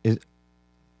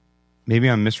 Maybe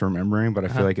I'm misremembering, but I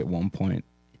feel like at one point.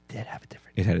 It did have a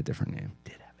different name. It had a different name.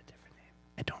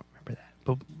 I don't remember that.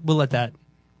 But we'll let that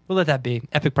be.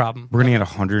 Epic Problem. We're going to get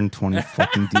 120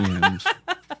 fucking DMs.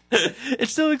 It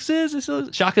still exists.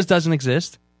 Shaka's doesn't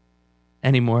exist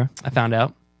anymore, I found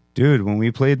out. Dude, when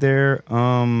we played there,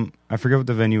 I forget what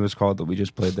the venue was called that we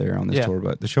just played there on this tour,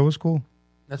 but the show was cool.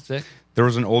 That's sick. There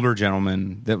was an older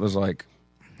gentleman that was like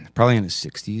probably in his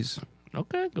 60s.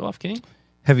 Okay, go off, King.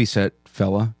 Heavy set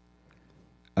fella.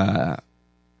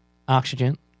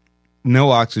 Oxygen.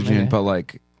 No oxygen, but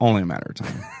like only a matter of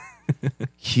time.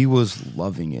 He was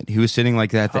loving it. He was sitting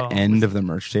like at the end of the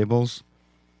merch tables,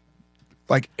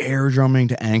 like air drumming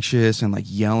to Anxious and like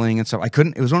yelling and stuff.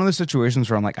 It was one of those situations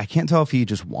where I'm like, I can't tell if he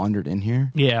just wandered in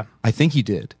here. Yeah. I think he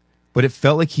did. But it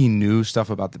felt like he knew stuff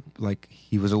about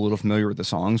he was a little familiar with the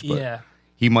songs, but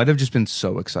he might have just been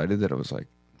so excited that it was like,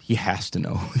 he has to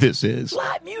know who this is.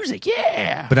 Live music,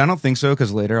 yeah. But I don't think so,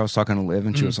 because later I was talking to Liv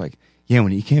and she was like, yeah,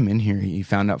 when he came in here, he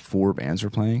found out 4 bands were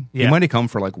playing. Yeah. He might have come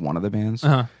for like one of the bands,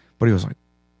 but he was like,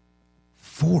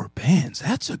 4 bands?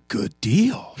 That's a good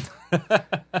deal.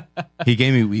 He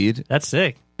gave me weed. That's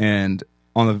sick. And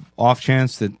on the off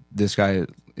chance that this guy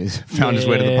found his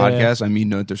way to the podcast, I mean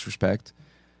no disrespect,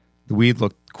 the weed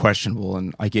looked questionable,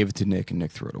 and I gave it to Nick, and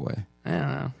Nick threw it away. I don't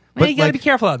know. But you gotta be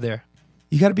careful out there.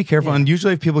 You got to be careful, and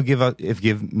usually if people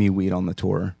give me weed on the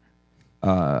tour,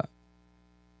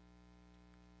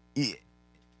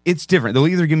 it's different. They'll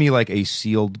either give me like a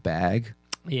sealed bag,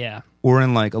 or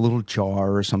in like a little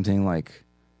jar or something like.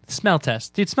 Smell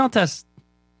test, dude. Smell test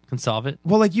can solve it.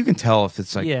 Well, like you can tell if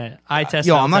it's like eye test.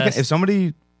 Yo, I'm not gonna, if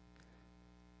somebody.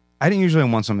 I didn't usually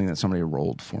want something that somebody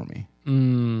rolled for me.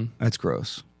 That's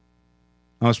gross.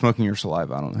 I was smoking your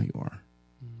saliva. I don't know who you are.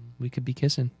 We could be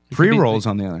kissing. Pre-rolls,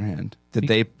 on the other hand,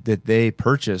 that they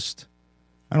purchased,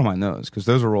 I don't mind those because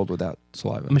those are rolled without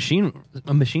saliva. A machine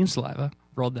saliva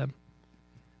rolled them.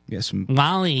 Yeah, some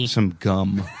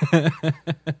gum.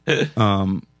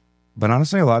 But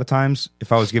honestly, a lot of times,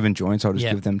 if I was given joints, I would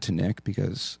just give them to Nick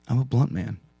because I'm a blunt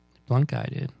man. Blunt guy,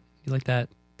 dude. You like that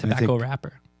tobacco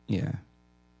wrapper? Yeah,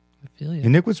 I feel you.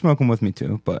 And Nick would smoke them with me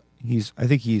too, but I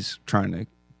think he's trying to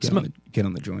get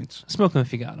on the joints. Smoke them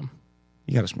if you got them.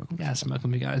 You gotta smoke them. Yeah, smoke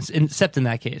them. You got except in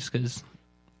that case, because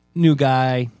new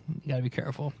guy, you gotta be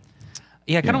careful.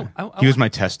 Yeah, kind of. He was my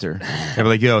tester. I'd be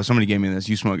like, "Yo, somebody gave me this.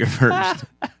 You smoke it first."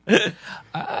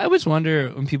 I always wonder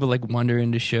when people like wander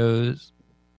into shows.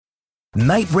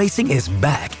 Night racing is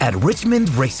back at Richmond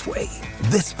Raceway.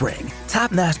 This spring,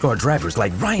 top NASCAR drivers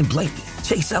like Ryan Blaney,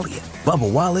 Chase Elliott,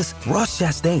 Bubba Wallace, Ross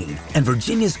Chastain, and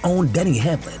Virginia's own Denny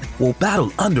Hamlin will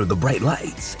battle under the bright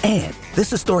lights. And this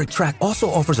historic track also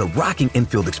offers a rocking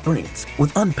infield experience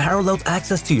with unparalleled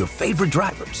access to your favorite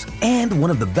drivers and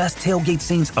one of the best tailgate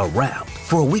scenes around.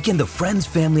 For a weekend of friends,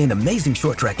 family, and amazing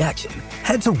short track action,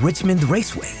 head to Richmond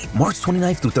Raceway, March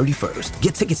 29th through 31st.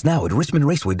 Get tickets now at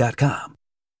richmondraceway.com.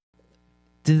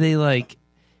 Do they all right.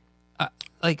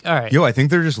 Yo, I think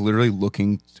they're just literally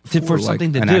looking for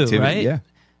something to do, activity. Right? Yeah.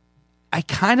 I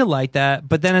kind of like that,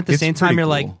 but then at the same time, you're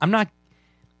like,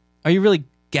 are you really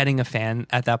getting a fan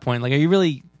at that point? Like, are you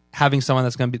really having someone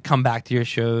that's going to come back to your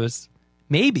shows?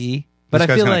 Maybe, but this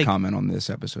I feel guy's like comment on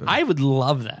this episode. I would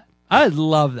love that. I would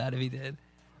love that if he did.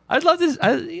 I'd love this.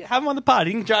 Have him on the pod.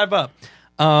 He can drive up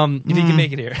if he can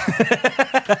make it here.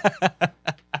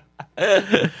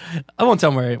 I won't tell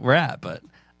him where we're at, but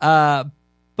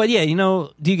yeah,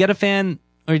 do you get a fan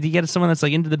or do you get someone that's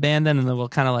like into the band then and they will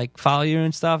kind of like follow you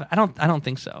and stuff? I don't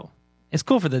think so. It's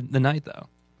cool for the night though.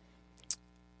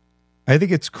 I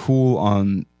think it's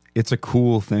cool it's a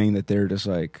cool thing that they're just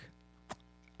like,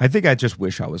 I think I just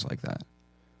wish I was like that.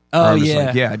 Oh,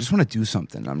 I just want to do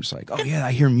something. I'm just like, oh yeah,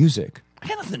 I hear music. I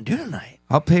got nothing to do tonight.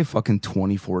 I'll pay fucking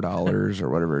 $24 or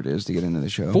whatever it is to get into the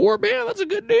show. 4 band, that's a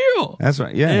good deal. That's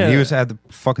right. Yeah. He had the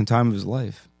fucking time of his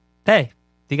life. Hey,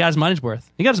 he got his money's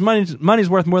worth. He got his money's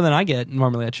worth more than I get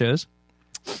normally at shows.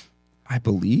 I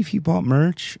believe he bought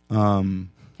merch.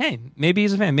 Hey, maybe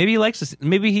he's a fan. Maybe he likes this.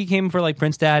 Maybe he came for like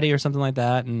Prince Daddy or something like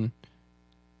that. And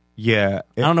yeah,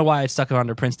 I don't know why I stuck on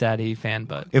to Prince Daddy fan,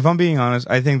 but if I'm being honest,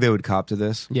 I think they would cop to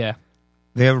this. yeah,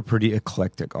 They have a pretty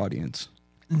eclectic audience.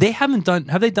 they haven't done.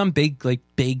 Have they done big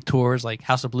tours like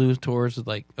House of Blues tours with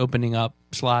like opening up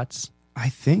slots? I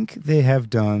think they have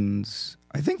done.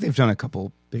 I think they've done a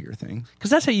couple bigger things. Because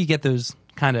that's how you get those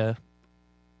kind of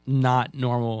not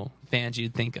normal fans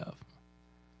you'd think of.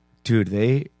 Dude,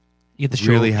 they You get the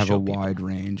really have a people. wide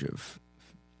range of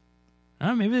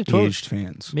Maybe they've toured. aged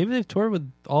fans. Maybe they've toured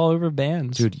with all over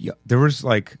bands. Dude, there was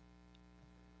like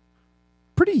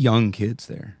pretty young kids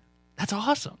there. That's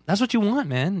awesome. That's what you want,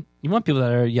 man. You want people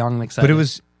that are young and excited.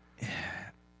 But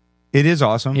it is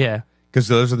awesome. yeah, Because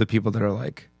those are the people that are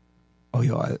like, oh,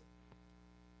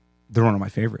 they're one of my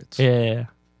favorites. yeah.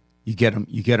 You get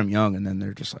them young, and then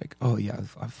they're just like, oh yeah,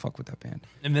 I fuck with that band.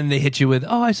 And then they hit you with,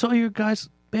 oh, I saw your guys'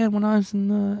 band when I was in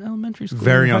elementary school.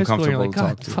 Very or high school." uncomfortable You're like, to talk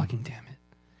God, to. fucking damn it.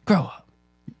 Grow up.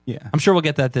 Yeah. I'm sure we'll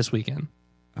get that this weekend.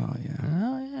 Oh yeah.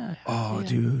 Oh, yeah. Oh,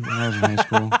 dude, when I was in high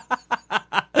school,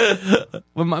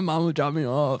 When my mom would drop me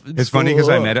off. it's funny because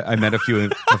I met a few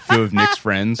of Nick's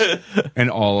friends, and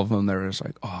all of them they were just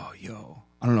like, oh, yo,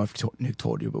 I don't know if Nick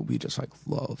told you, but we just like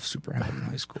love Superhead in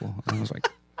high school. And I was like,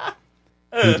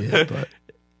 he did, but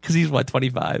Because he's, what,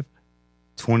 25?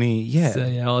 20, yeah, So,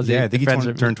 yeah, all his I think he friends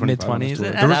are turned 25 on this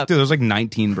mid-20s. tour. There was like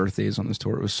 19 birthdays on this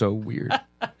tour. It was so weird.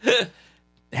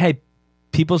 Hey,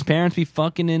 people's parents be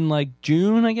fucking in like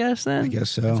June, I guess, then? I guess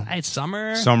so. It's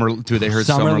summer. Dude, they heard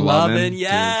Summer Lovin'.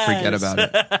 Yes. Dude, forget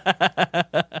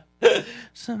about it.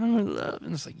 Summer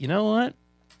Lovin'. It's like, you know what?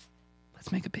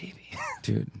 Let's make a baby.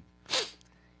 Dude,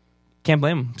 Can't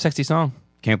blame him. Sexy song.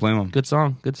 can't blame them. Good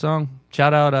song. Good song.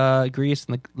 Shout out Grease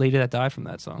and the lady that died from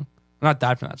that song. Not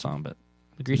died from that song, but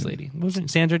the Grease lady. What was it?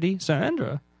 Sandra D?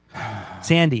 Sandra.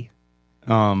 Sandy.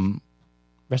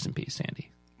 Rest in peace, Sandy.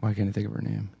 Why can't I think of her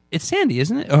name? It's Sandy,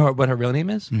 isn't it? Or what her real name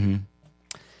is? Mm-hmm.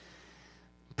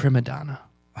 Prima Donna.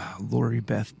 Lori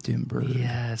Beth Dimberg.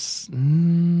 Yes.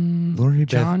 Lori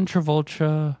John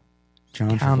Travolta.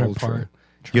 John counterpart.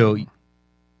 Travolta. Yo,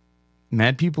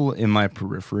 mad people in my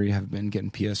periphery have been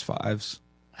getting PS5s,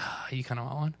 You kind of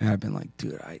want one? and I've been like,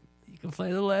 dude, You can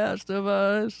play The Last of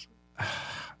Us.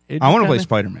 I want to play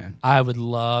Spider-Man. I would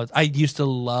love. I used to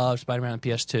love Spider-Man on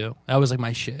PS2. That was like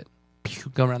my shit.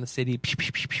 Go around the city.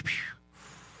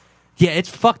 Yeah, it's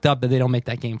fucked up that they don't make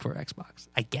that game for Xbox.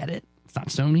 I get it. It's not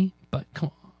Sony, but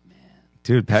come on, man.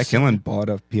 Dude, Pat Killen bought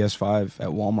a PS5 at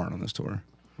Walmart on this tour.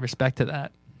 Respect to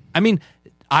that. I mean,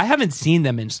 I haven't seen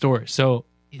them in stores, so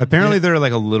Apparently, they're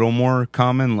like a little more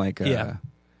common, like Yeah.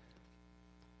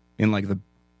 in like the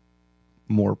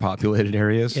more populated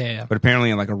areas. Yeah. But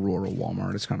apparently, in like a rural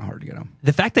Walmart, it's kind of hard to get them.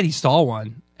 the fact that he saw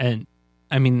one, and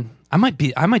I mean, I might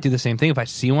do the same thing if I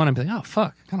see one. I'd be like, oh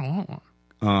fuck, I kind of want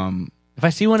one. If I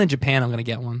see one in Japan, I'm gonna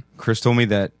get one. Chris told me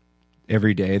that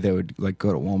every day they would like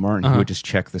go to Walmart and he Uh-huh. would just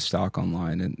check the stock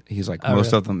online, and he's like, Oh, most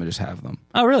really? of them just have them.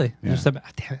 Oh really? Yeah. Damn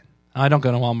it. I don't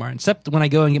go to Walmart except when I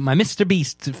go and get my Mr.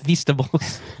 Beast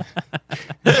Feastables.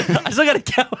 I still gotta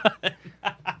get one.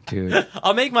 Dude,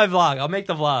 I'll make my vlog. I'll make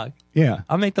the vlog. yeah.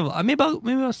 I'll make the vlog.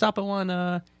 Maybe I'll stop at one.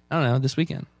 I don't know, this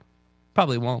weekend.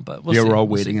 Probably won't, but we'll see. We're all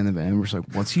We'll waiting see. in the van. We're just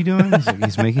like, what's he doing? He's like,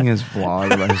 he's making his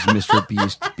vlog about his Mr.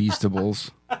 Beast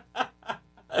Beastables.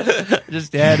 Just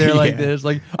stand there like Yeah. this,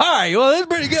 like, all right, well, that's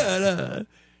pretty good.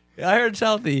 I heard it's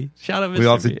healthy. Shout out, Mr. We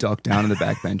all have to Beast. duck down in the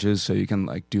back benches so you can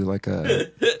like do like a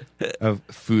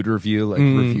food review, like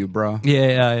review, bro,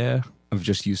 Yeah. of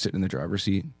just you sitting in the driver's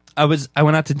seat. I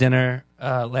went out to dinner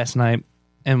last night,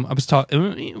 and I was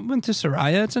talking. Went to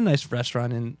Soraya. It's a nice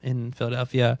restaurant in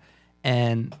Philadelphia,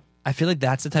 and I feel like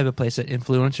that's the type of place that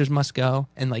influencers must go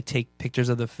and like take pictures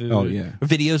of the food. Oh, yeah. or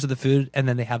videos of the food, and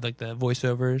then they have like the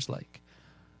voiceovers, like,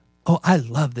 "Oh, I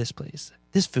love this place.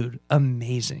 This food,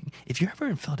 amazing. If you're ever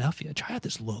in Philadelphia, try out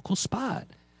this local spot."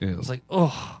 Ew. I was like,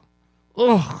 oh,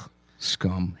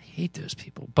 Scum. I hate those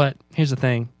people. But here's the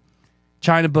thing: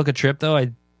 trying to book a trip, though,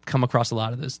 I come across a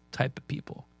lot of those type of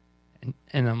people,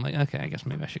 and I'm like, okay, I guess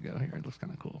maybe I should go here. It looks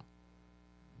kind of cool.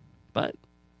 But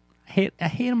I hate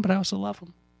them, but I also love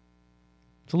them.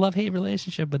 It's a love-hate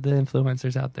relationship with the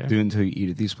influencers out there. Do it until you eat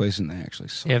at these places and they actually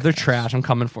suck. Yeah, if they're ass. trash, I'm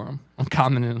coming for them. I'm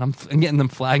commenting. I'm getting them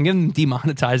flagged. I'm getting them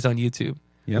demonetized on YouTube.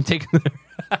 Yep. I'm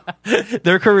taking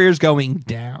their career's going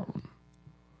down.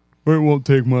 It won't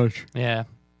take much. Yeah,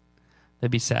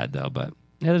 that'd be sad though. But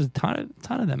yeah, there's a ton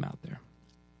of them out there.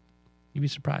 You'd be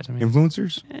surprised. I mean,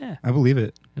 Influencers? yeah, I believe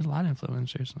it. there's a lot of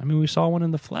influencers. I mean, we saw one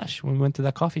in the flesh when we went to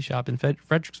that coffee shop in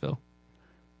Fredericksville.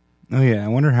 Oh yeah, I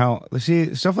wonder how. Let's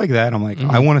see stuff like that. I'm like,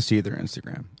 I want to see their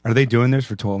Instagram. Are they doing this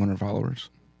for 1,200 followers?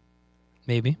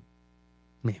 Maybe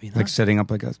not. Like setting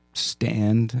up like a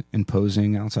stand and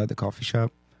posing outside the coffee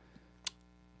shop.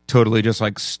 Totally just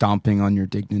like stomping on your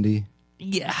dignity.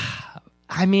 Yeah,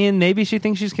 I mean, maybe she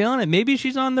thinks she's killing it. Maybe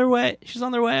she's on their way. She's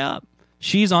on their way up.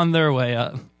 She's on their way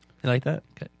up. You like that?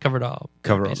 Covered all.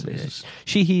 Cover all bases.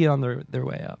 He on their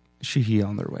way up. He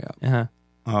on their way up.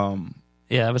 Uh-huh.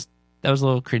 Yeah, that was a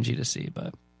little cringy to see,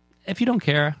 but if you don't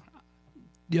care,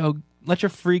 let your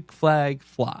freak flag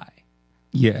fly.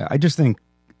 Yeah, I just think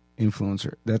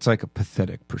influencer, that's like a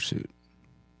pathetic pursuit.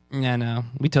 Yeah, no,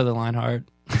 we toe the line hard.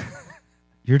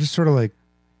 You're just sort of like,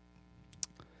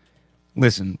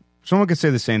 listen, someone could say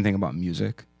the same thing about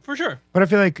music. For sure. But I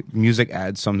feel like music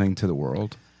adds something to the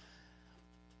world.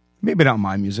 Maybe not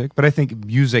my music, but I think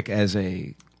music as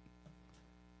a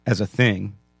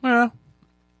thing. Yeah.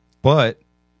 But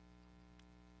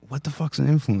what the fuck's an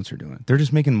influencer doing? They're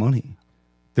just making money.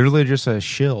 They're literally just a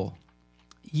shill.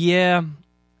 Yeah.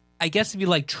 I guess if you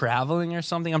like traveling or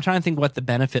something, I'm trying to think what the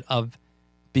benefit of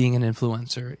being an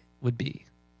influencer would be.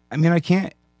 I mean, I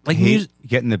can't like hate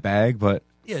getting the bag, but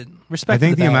yeah, respect. I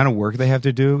think the amount of work they have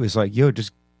to do is like, yo,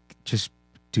 just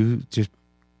do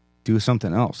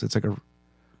something else. It's like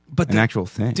an actual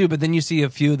thing, dude. But then you see a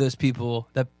few of those people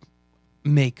that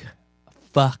make a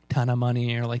fuck ton of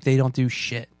money, or like they don't do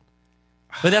shit.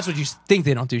 But that's what you think,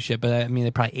 they don't do shit. But I mean,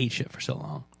 they probably ate shit for so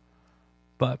long.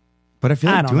 But I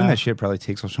feel like doing that shit probably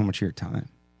takes up so much of your time.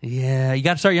 Yeah, you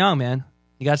got to start young, man.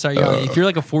 You got to start young. If you're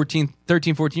like a 13,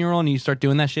 14-year-old and you start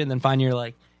doing that shit and then find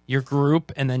your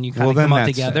group and then you kind of come up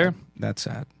together. Sad. That's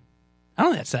sad. I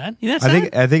don't think that's sad. You think that's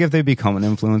sad? I think if they become an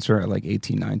influencer at like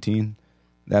 18, 19,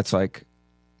 that's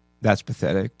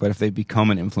pathetic. But if they become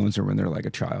an influencer when they're like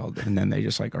a child and then they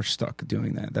just like are stuck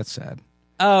doing that, that's sad.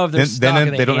 Oh, if they're stuck,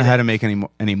 then they don't know how to make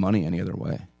any money any other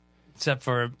way. Except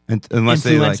for unless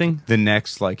they like the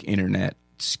next like internet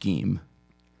scheme.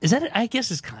 Is that? I guess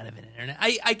it's kind of an internet.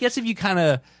 I guess if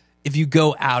you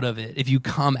go out of it, if you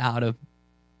come out of,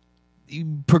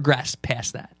 you progress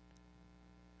past that.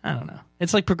 I don't know.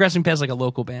 It's like progressing past like a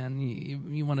local band.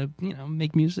 You want to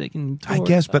make music and tour I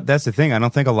guess, and but that's the thing. I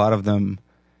don't think a lot of them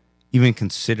even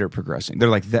consider progressing. They're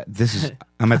like that.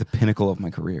 I'm at the pinnacle of my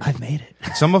career. I've made it.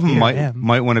 Some of them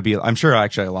might want to be. I'm sure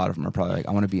actually a lot of them are probably like,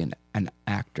 I want to be an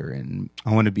actor and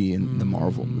I want to be in the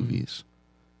Marvel movies.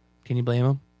 Can you blame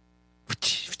them?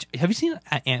 Have you seen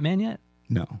Ant-Man yet?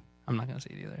 No. I'm not going to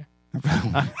see it either.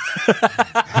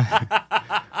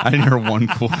 I didn't hear one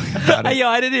cool thing about it. Yo,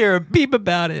 I didn't hear a peep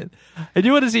about it. I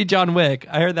do want to see John Wick.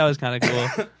 I heard that was kind of cool.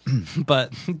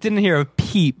 But didn't hear a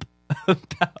peep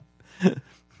about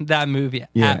that movie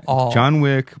at all. John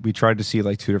Wick, we tried to see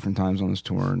like 2 different times on this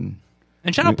tour. And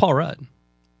shout out Paul Rudd.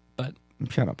 But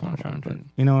shout out Paul Rudd. But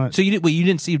you know what? So you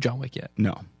didn't see John Wick yet?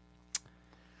 No.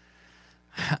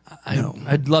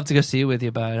 I'd love to go see it with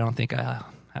you, but I don't think I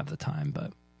have the time.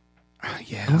 But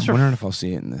yeah, I'm wondering if I'll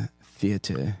see it in the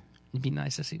theater. It'd be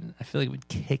nice to see it. I feel like it would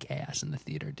kick ass in the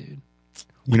theater, dude.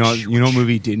 You know what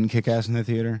movie didn't kick ass in the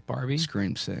theater? Barbie?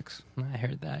 Scream 6. I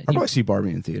heard that. I'd probably see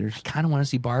Barbie in theaters. I kind of want to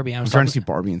see Barbie. I'm trying to see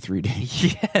Barbie in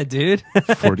 3D. Yeah, dude.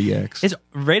 40X. It's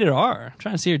rated R. I'm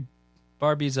trying to see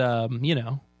Barbie's,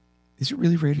 Is it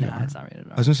really rated R? No, it's not rated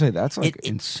R. I was going to say, that's like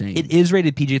insane. It is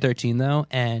rated PG-13, though,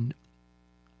 and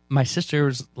my sister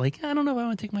was like, I don't know if I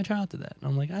want to take my child to that. And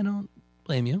I'm like, I don't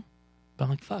blame you. But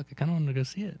I'm like, fuck, I kind of want to go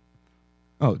see it.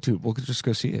 Oh, dude, we'll just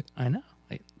go see it. I know.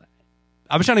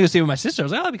 I was trying to go see it with my sister. I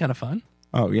was like, oh, that'd be kind of fun.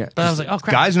 Oh, yeah. But I was like, oh,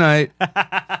 crap. Guys' night.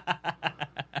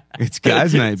 It's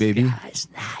guys' night, baby. Guys'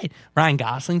 night. Ryan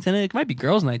Gosling's in it. It might be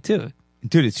girls' night, too.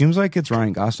 Dude, it seems like it's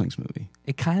Ryan Gosling's movie.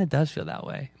 It kind of does feel that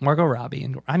way. Margot Robbie.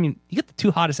 And I mean, you get the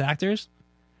 2 hottest actors.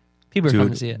 People are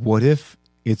coming to see it. What if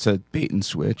it's a bait and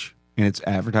switch and it's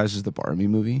advertised as the Barbie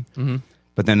movie,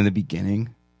 but then in the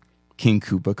beginning, King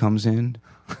Koopa comes in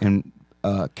and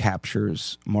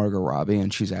captures Margot Robbie,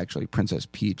 and she's actually Princess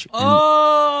Peach.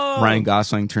 And Ryan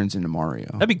Gosling turns into Mario.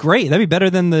 That'd be great. That'd be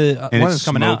better than the one that's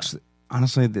coming out.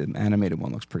 Honestly, the animated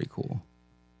one looks pretty cool.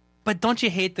 But don't you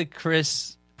hate the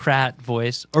Chris Pratt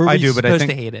voice? Or I do, but I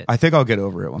think to hate it? I think I'll get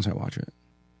over it once I watch it.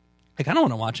 Like, I don't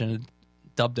want to watch it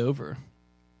dubbed over.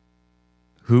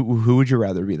 Who would you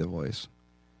rather be the voice?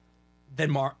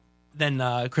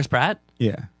 Than Chris Pratt?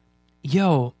 Yeah.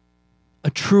 Yo, a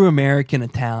true American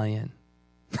Italian.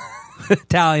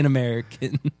 Italian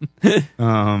American.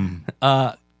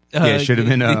 Yeah, it should have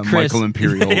been Michael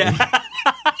Imperioli. Yeah.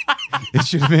 It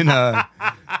should have been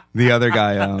the other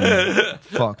guy.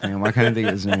 Fuck, man. Why can't I think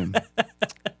of his name?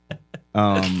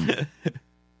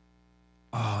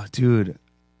 Oh, dude.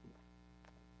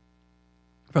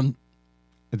 From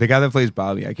The guy that plays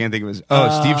Bobby. I can't think of his.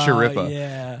 Steve Sharippa.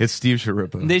 Yeah. It's Steve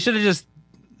Sharippa. They should have just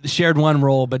shared one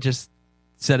role, but just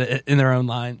said it in their own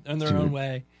line, in their own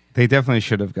way. They definitely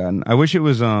should have gotten. I wish it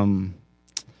was.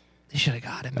 They should have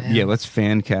got it, man. Yeah, let's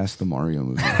fan cast the Mario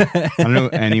movie. I don't know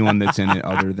anyone that's in it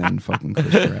other than fucking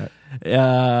Chris Pratt.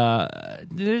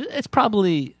 It's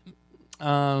probably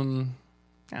Jenna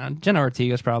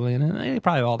Ortega's probably in it.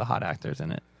 Probably all the hot actors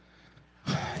in it.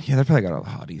 Yeah, they probably got all the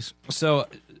hotties. So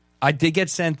I did get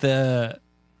sent the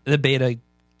beta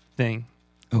thing.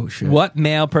 Oh shit! What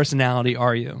male personality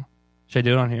are you? Should I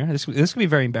do it on here? This could be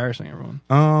very embarrassing, everyone.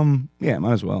 Yeah,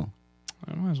 might as well.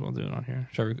 I might as well do it on here.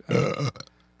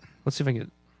 Let's see if I can get.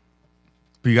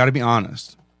 But you got to be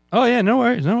honest. Oh yeah, no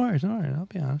worries. I'll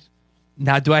be honest.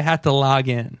 Now, do I have to log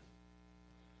in?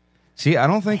 See, I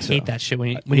don't think I so. hate that shit when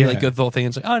you like go through the whole thing.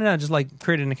 And it's like, oh no, just like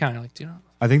create an account. You're like,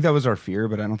 I think that was our fear,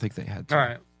 but I don't think they had to. All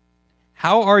right.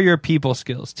 How are your people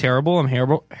skills? Terrible. I'm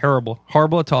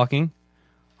horrible at talking.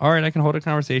 All right, I can hold a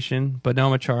conversation, but no,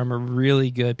 I'm a charmer.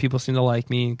 Really good. People seem to like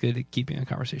me and good at keeping a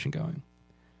conversation going.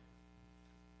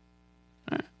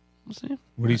 All right, we'll see.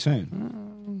 What are you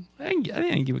saying? I think I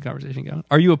can keep a conversation going.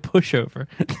 Are you a pushover?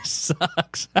 This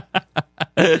sucks.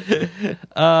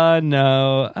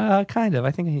 No. Kind of. I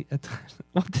think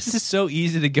well, this is so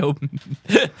easy to go.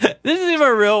 This isn't even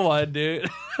a real one, dude.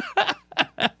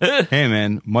 Hey,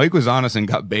 man. Mike was honest and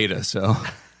got beta, so.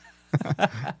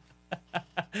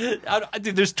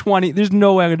 Dude, there's 20. There's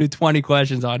no way I'm going to do 20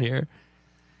 questions on here.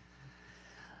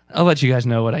 I'll let you guys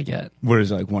know what I get. What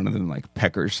is like one of them like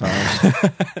pecker size?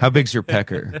 How big's your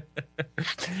pecker?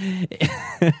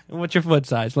 What's your foot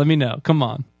size? Let me know. Come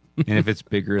on. And if it's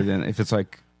bigger than,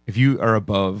 if you are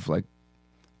above like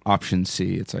option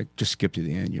C, it's like just skip to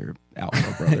the end. You're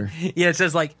alpha, brother. Yeah, it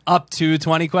says like up to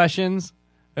 20 questions,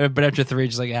 but after 3,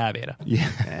 just like beta.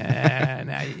 Yeah.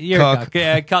 Nah, you're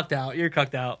cucked out. You're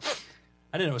cucked out.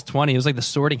 I didn't know it was 20. It was like the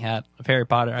Sorting Hat of Harry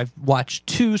Potter. I've watched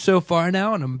 2 so far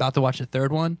now, and I'm about to watch the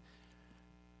 3rd one.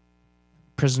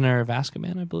 Prisoner of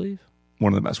Azkaban, I believe.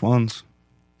 One of the best ones.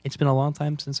 It's been a long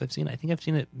time since I've seen it. I think I've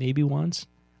seen it maybe once.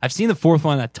 I've seen the 4th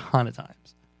one a ton of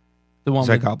times. The one is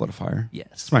that Goblet of Fire? Yes.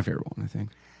 It's my favorite one, I think.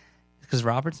 Because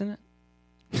Robert's in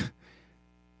it?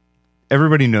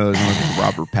 Everybody knows I'm a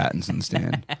Robert Pattinson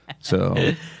stan. So.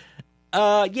 Yeah,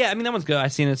 I mean, that one's good.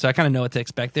 I've seen it, so I kind of know what to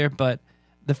expect there, but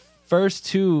the first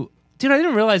 2, dude, I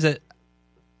didn't realize that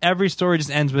every story just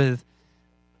ends with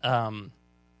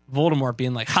Voldemort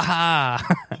being like, ha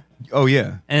ha. Oh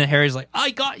yeah, and Harry's like,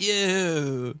 I got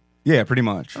you. Yeah, pretty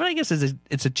much. But I guess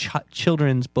it's a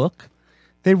children's book.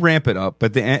 They ramp it up,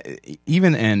 but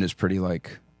even the end is pretty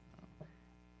like.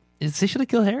 They should have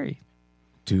killed Harry.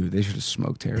 Dude, they should have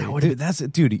smoked Harry. Dude, that's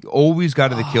it. Dude, you always got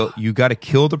to kill. You got to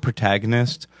kill the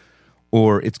protagonist,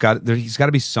 or he's got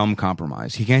to be some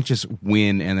compromise. He can't just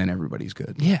win and then every's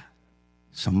good. Yeah,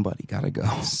 somebody got to go.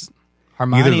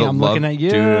 Hermione, I'm looking at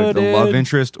you, dude. The love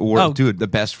interest, or dude, the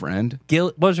best friend.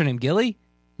 What was her name? Millie?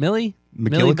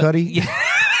 McGillicuddy? Yeah.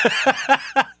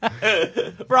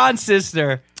 Ron's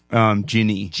sister.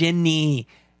 Ginny. Ginny.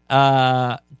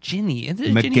 McGillicuddy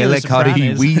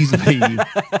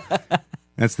Weasley.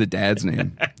 That's the dad's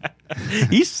name.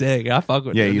 He's sick. I fuck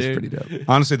with him. Yeah, he's dude. pretty dope.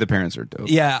 Honestly, the parents are dope.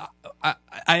 Yeah,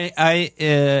 I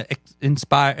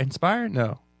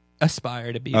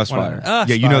aspire to be Aspire. Yeah,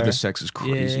 you know the sex is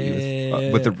crazy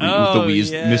with the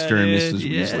Mr. and Mrs.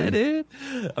 Weasley. Dude.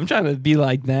 I'm trying to be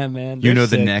like that, man. You know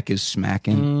the neck is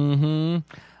smacking. Mm-hmm.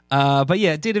 But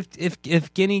yeah, dude,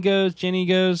 if Ginny goes,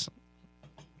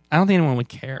 I don't think anyone would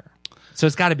care. So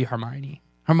it's got to be Hermione.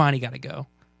 Hermione got to go.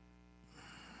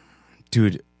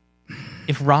 Dude.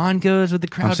 If Ron goes, with the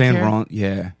crowd I'm saying care? Ron,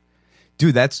 yeah.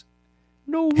 Dude, that's...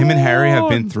 No, him and Harry have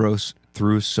been through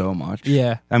so much.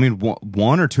 Yeah. I mean,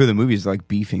 1 or 2 of the movies like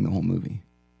beefing the whole movie.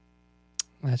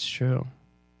 That's true.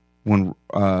 When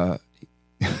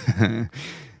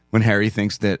when Harry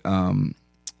thinks that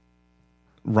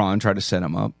Ron tried to set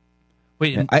him up.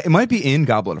 Wait, it might be in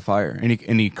Goblet of Fire,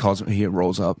 and he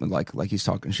rolls up and like he's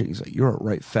talking shit. He's like, "You're a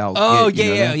right foul." Oh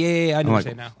yeah. I know what you're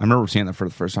saying now. I remember seeing that for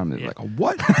the first time. They're like,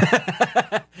 "What?"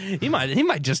 he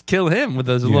might just kill him with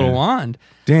his little wand.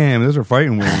 Damn, those are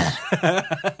fighting words.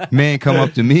 Man, come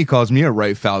up to me, calls me a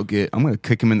right foul git. I'm gonna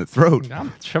kick him in the throat.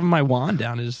 I'm shoving my wand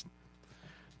down his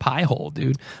pie hole,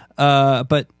 dude.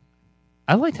 But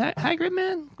I liked Hagrid,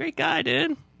 man. Great guy,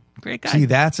 dude. Great guy. See,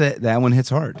 that's it. That one hits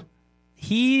hard.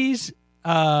 He's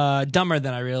dumber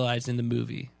than I realized in the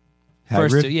movie.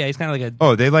 Hagrid? First 2, yeah, he's kind of like a.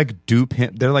 Oh, they like dupe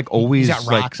him. They're like always. He's got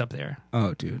rocks up there.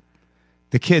 Oh, dude,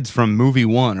 the kids from movie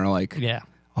 1 are like, yeah.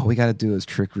 All we got to do is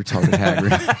trick retarded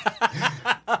Hagrid.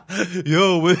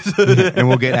 Yo, and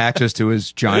we'll get access to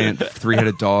his giant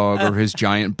 3-headed dog or his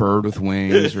giant bird with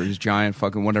wings or his giant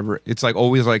fucking whatever. It's like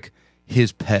always like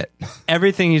his pet.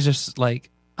 Everything is just like,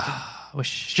 I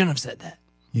shouldn't have said that.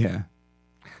 Yeah.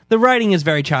 The writing is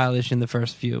very childish in the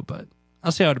first few, but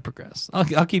I'll see how it progresses.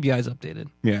 I'll keep you guys updated.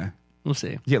 Yeah. We'll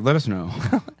see. Yeah, let us know.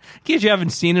 In case you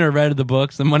haven't seen it or read the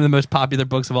books, then one of the most popular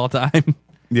books of all time.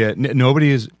 Yeah,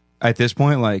 nobody is at this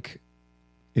point. Like,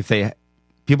 if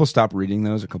people stopped reading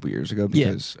those a couple years ago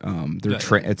because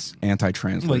it's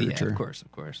anti-trans literature. Yeah,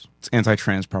 of course. It's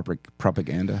anti-trans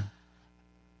propaganda.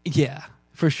 Yeah,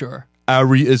 for sure.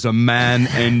 Ari is a man.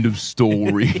 End of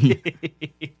story.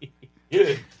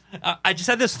 I just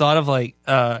had this thought of like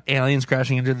aliens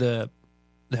crashing into the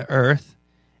Earth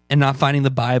and not finding the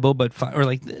Bible, but or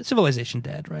like civilization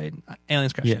dead, right?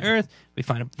 Aliens crash into Earth. They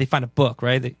find a book,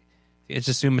 right? They just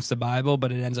assume it's the Bible,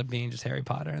 but it ends up being just Harry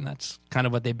Potter, and that's kind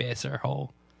of what they base their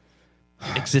whole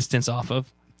existence off of.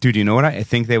 Dude, you know what I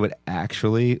think they would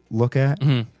actually look at?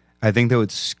 Mm-hmm. I think they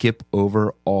would skip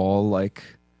over all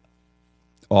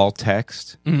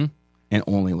text Mm-hmm. and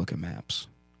only look at maps.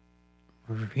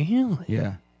 Really?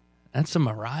 Yeah. That's some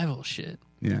Arrival shit.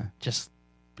 Yeah. Just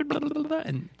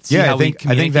and see Yeah, how I think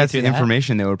that's the through that.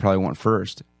 information they would probably want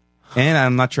first. And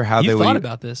I'm not sure how they You would thought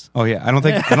about this. Oh yeah,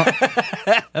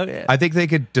 Okay. I think they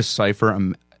could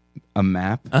decipher a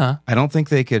map. Uh-huh. I don't think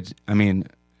they could. I mean,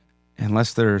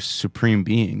 unless they're supreme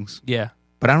beings. Yeah.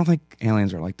 But I don't think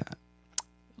aliens are like that.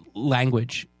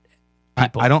 Language. I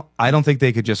People. I don't think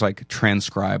they could just like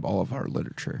transcribe all of our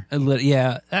literature.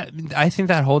 Yeah, I think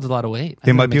that holds a lot of weight.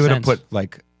 They might be able to put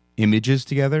like images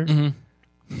together,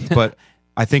 Mm-hmm. but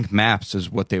I think maps is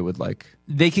what they would like.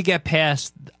 They could get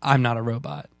past "I'm not a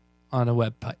robot" on a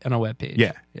web page.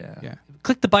 Yeah. Yeah.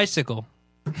 Click the bicycle.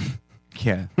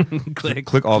 Yeah.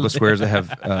 Click all the squares that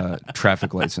have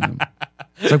traffic lights in them.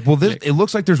 It's like, well, it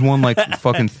looks like there's one like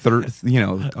fucking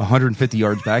 150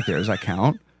 yards back there. Does that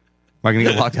count? Am I gonna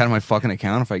get locked out of my fucking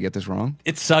account if I get this wrong?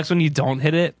 It sucks when you don't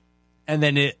hit it, and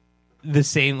then the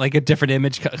same like a different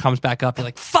image comes back up. You're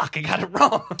like, "Fuck, I got it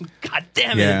wrong." God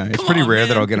damn it! Yeah, it's Come pretty on, rare man.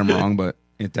 that I'll get them wrong, but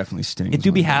it definitely stings. It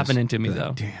do be when it does. happening to me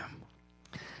though. Damn.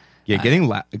 Yeah, getting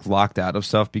locked out of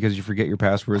stuff because you forget your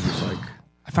passwords is like.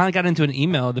 I finally got into an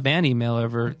email, the band email,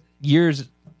 over years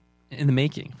in the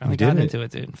making. Finally You got did into it,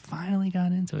 dude. Finally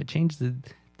got into it. Changed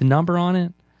the number on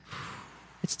it.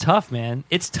 It's tough, man.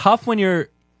 It's tough when you're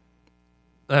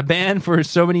a band for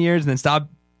so many years and then stop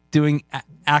doing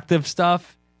active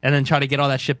stuff and then try to get all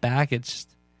that shit back. It's just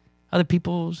other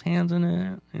people's hands in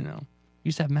it. You know,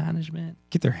 used to have management.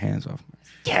 Get their hands off me.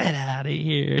 Get out of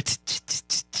here.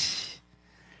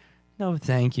 No,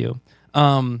 thank you.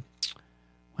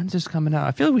 When's this coming out?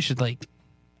 I feel like we should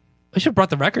have brought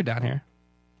the record down here.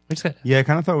 We just got, Yeah, I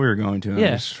kind of thought we were going to. And Yeah.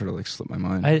 I just sort of like slipped my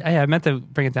mind. I meant to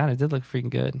bring it down. It did look freaking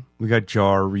good. We got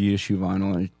Jar reissue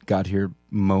vinyl and it got here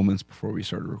moments before we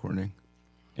started recording.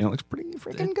 And it looks pretty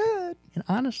freaking good. And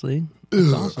honestly,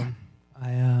 it's awesome.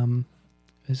 I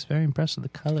was very impressed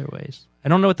with the colorways. I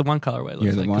don't know what the one colorway looks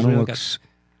Yeah, the like. 'cause we vinyl only looks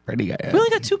pretty good. we only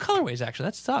got 2 colorways, actually.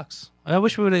 That sucks. I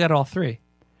wish we would have got all 3.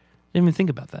 Didn't even think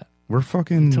about that. We're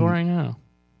fucking. Touring now.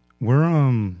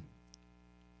 We're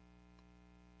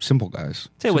simple guys.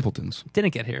 Tell you what- Simpletons.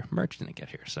 Didn't get here. Merch didn't get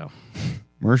here. So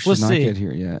Merch We'll did not see. get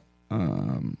here yet.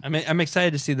 I'm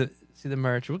excited to see the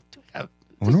merch. I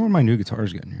wonder when my new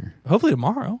guitar's getting here. Hopefully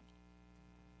tomorrow.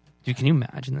 Dude, can you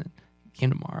imagine that? It came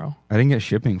tomorrow. I didn't get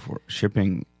shipping.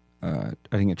 I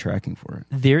didn't get tracking for it.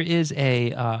 There is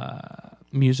a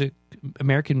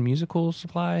American Musical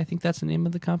Supply. I think that's the name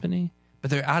of the company. But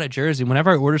they're out of Jersey.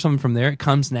 Whenever I order something from there, it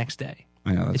comes next day.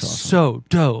 I know, that's It's awesome. so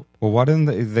dope. Well, why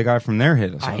didn't the guy from there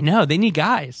hit us I up? know. They need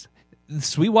guys. The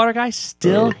Sweetwater guy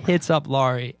still hits up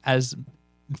Laurie as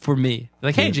for me.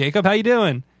 Like, hey, Jacob, how you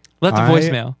doing? Left a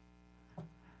voicemail.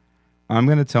 I'm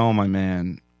going to tell my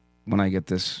man when I get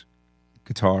this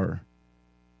guitar,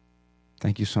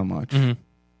 thank you so much. Mhm.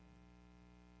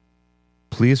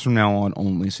 Please, from now on,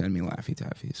 only send me Laffy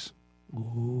Taffies.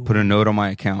 Put a note on my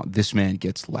account. This man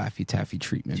gets Laffy Taffy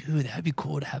treatment. Dude, that'd be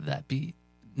cool to have that be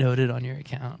noted on your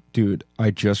account. Dude,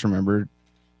 I just remembered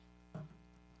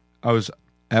I was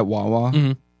at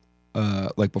Wawa,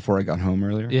 like before I got home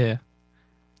earlier. Yeah.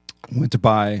 Went to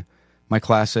buy my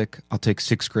classic, I'll take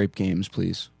 6 grape games,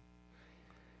 please.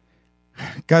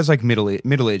 Guy's like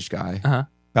middle-aged guy, Uh-huh.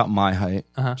 about my height,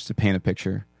 Uh-huh. just to paint a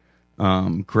picture.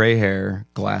 Gray hair,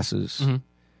 glasses, Mhm.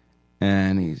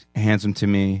 and he hands them to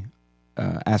me,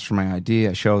 asks for my ID,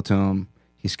 I show it to him,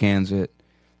 he scans it,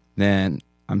 then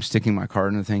I'm sticking my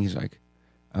card in the thing, he's like,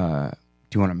 do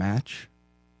you want a match?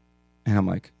 And I'm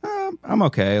like, I'm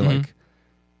okay, like,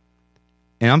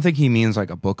 And I'm thinking he means like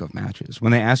a book of matches.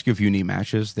 When they ask you if you need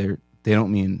matches, they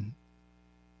don't mean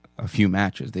a few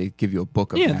matches. They give you a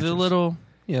book of matches. Yeah, the little,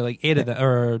 like 8 of them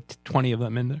or 20 of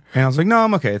them in there. And I was like, no,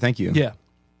 I'm okay. Thank you. Yeah.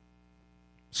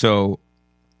 So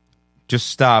just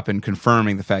stop and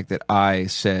confirming the fact that I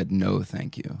said no,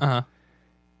 thank you. Uh-huh.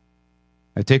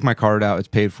 I take my card out. It's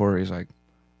paid for. He's like,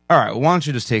 all right, why don't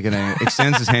you just take it in?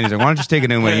 Extends his hand. He's like, why don't you just take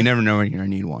it in when you never know when you're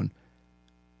going to need one.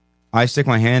 I stick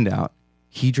my hand out.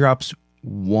 He drops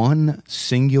one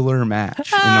singular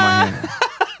match into my hand.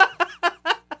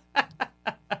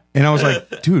 And I was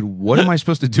like, dude, what am I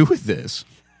supposed to do with this?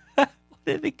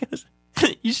 Because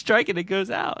you strike it, it goes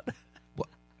out.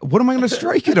 What am I going to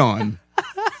strike it on?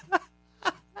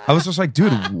 I was just like,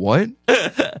 dude, what?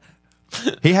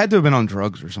 He had to have been on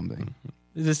drugs or something.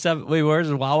 Is this wait, where's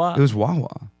it? Wawa? It was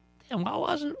Wawa. Damn,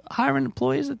 Wawa's hiring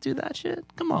employees that do that shit?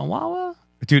 Come on, Wawa.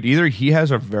 Dude, either he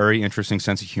has a very interesting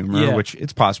sense of humor, which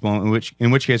it's possible,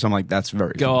 in which case I'm like, that's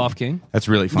very Go funny. off, King. That's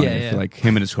really funny. Yeah, yeah. Like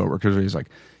him and his coworkers, he's like,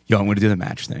 yo, I'm going to do the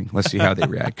match thing. Let's see how they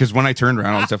react. Because when I turned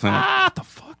around, I was definitely like, what the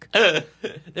fuck?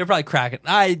 They're probably cracking.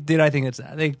 I think it's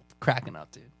that. They cracking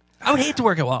up, dude. I would hate to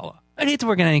work at Wawa. I'd hate to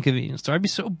work at any convenience store. I'd be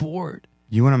so bored.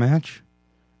 You want a match?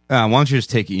 Why don't you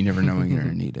just take it? You never know when you're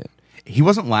going to need it. He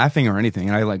wasn't laughing or anything.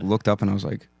 And I like looked up and I was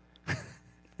like,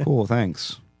 cool,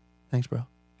 thanks. Thanks, bro.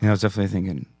 And I was definitely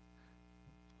thinking,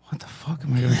 what the fuck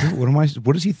am I going to do?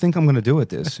 What does he think I'm going to do with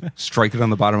this? Strike it on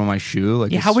the bottom of my shoe?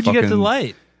 Like, how would you get to the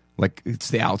light? Like,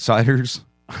 it's the Outsiders?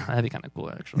 That'd be kind of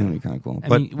cool, actually. That'd be kind of cool.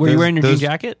 I mean, were you wearing your jean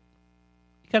jacket?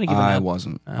 You kind of I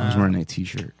wasn't. I was wearing a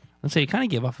t-shirt. Let's say you kind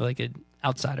of gave off like an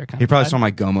outsider kind of He probably vibe. saw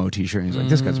my Gomo t-shirt and he's like,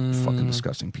 this guy's a fucking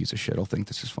disgusting piece of shit. He'll think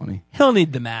this is funny. He'll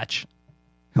need the match.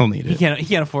 He'll need it. He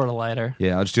can't afford a lighter.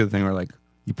 Yeah, I'll just do the thing where like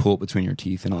you pull it between your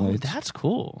teeth and it lights. That's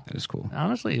cool. That is cool.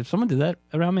 Honestly, if someone did that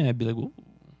around me, I'd be like, ooh,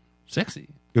 sexy.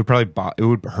 It would probably it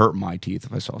would hurt my teeth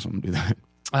if I saw someone do that.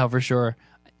 Oh, for sure.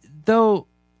 Though,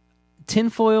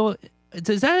 tinfoil,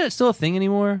 is that still a thing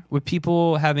anymore? With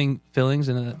people having fillings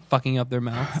and fucking up their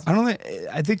mouths?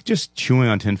 I think just chewing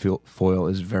on tin foil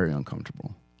is very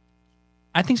uncomfortable.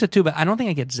 I think so too, but I don't think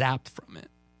I get zapped from it.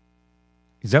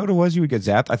 Is that what it was? You would get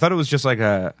zapped? I thought it was just like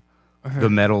the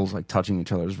metals like touching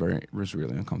each other was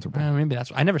really uncomfortable. Maybe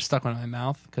that's why. I never stuck one in my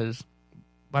mouth because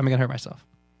why am I gonna hurt myself?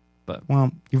 But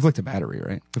well, you've licked a battery,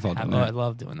 right? We've all done that. I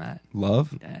love doing that.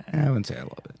 Love? Yeah. I wouldn't say I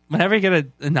love it. Whenever you get a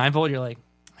 9-volt, you're like,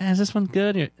 man, is this one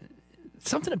good?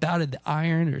 Something about it, the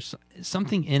iron or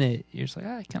something in it. You're just like,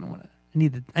 I kind of want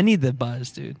to. I need the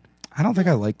buzz, dude. I don't think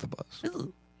I like the buzz.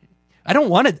 I don't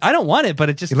want it, but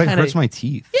it just like kinda, hurts my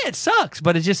teeth. Yeah, it sucks,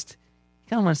 but it just you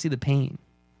kind of want to see the pain,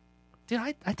 dude.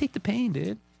 I take the pain,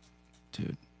 dude.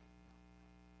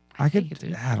 I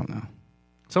don't know.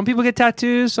 Some people get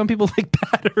tattoos. Some people like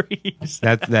batteries.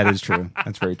 That is true.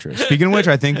 That's very true. Speaking of which,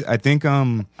 I think I'd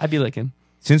be licking.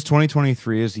 Since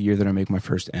 2023 is the year that I make my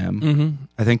first M,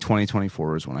 I think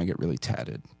 2024 is when I get really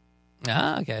tatted.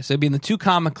 Ah, okay. So it'd be in the 2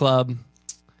 comma club.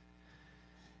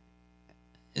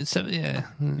 So yeah.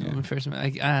 First,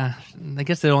 I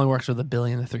guess it only works with $1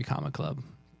 billion. The 3 comma club.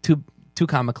 Two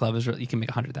comma club is really, you can make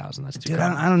 100,000. That's 2 Dude,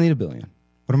 comma. I don't need $1 billion.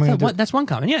 What am I going to do? That's 1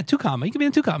 comma. Yeah, 2 comma. You can be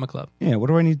in 2 comma club. Yeah. What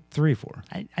do I need 3 for?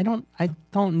 I don't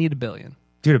need $1 billion.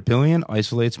 Dude, $1 billion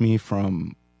isolates me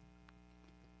from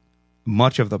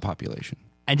much of the population.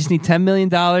 I just need $10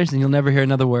 million, and you'll never hear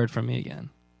another word from me again.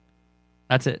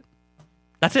 That's it.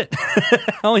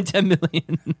 Only 10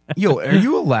 million. Yo, are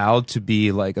you allowed to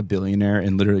be like a billionaire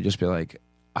and literally just be like,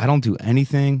 I don't do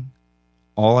anything.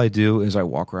 All I do is I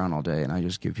walk around all day and I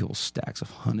just give people stacks of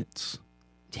hundreds.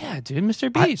 Yeah, dude,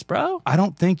 Mr. Beast, bro. I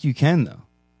don't think you can though.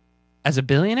 As a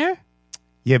billionaire?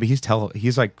 Yeah, but he's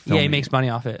like filming. Yeah, he makes money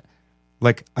off it.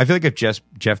 Like, I feel like if Jeff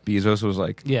Bezos was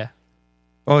like, yeah,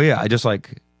 oh yeah, I just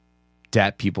like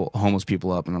dap homeless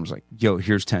people up, and I was like, yo,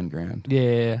 here's 10 grand.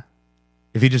 Yeah.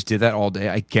 If he just did that all day,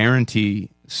 I guarantee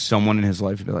someone in his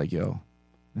life would be like, yo,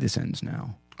 this ends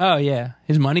now. Oh yeah,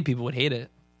 his money people would hate it.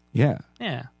 Yeah.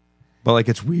 Yeah. But like,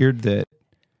 it's weird that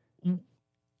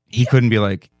he couldn't be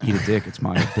like, eat a dick, it's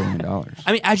my $1 billion.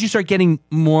 I mean, as you start getting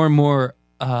more and more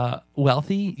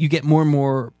wealthy, you get more and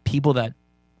more people that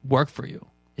work for you.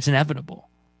 It's inevitable.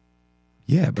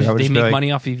 Yeah, but I would they just make be like,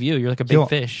 money off of you. You're like a big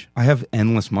fish. I have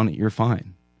endless money. You're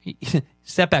fine.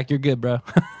 Step back. You're good, bro.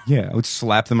 Yeah, I would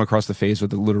slap them across the face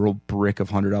with a literal brick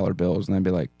of $100 bills, and then be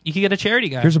like, you could get a charity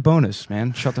guy. Here's a bonus,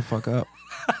 man. Shut the fuck up.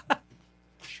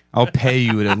 I'll pay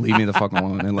you to leave me the fuck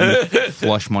alone and let me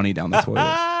flush money down the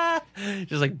toilet.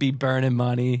 Just like be burning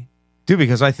money, dude.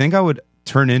 Because I think I would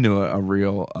turn into a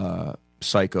real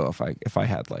psycho if I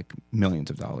had like millions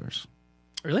of dollars.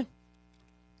 Really?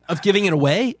 Of giving it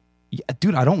away? Yeah,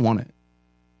 dude, I don't want it.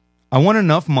 I want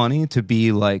enough money to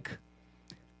be like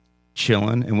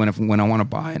chilling, and when I want to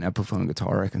buy an Epiphone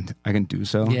guitar, I can do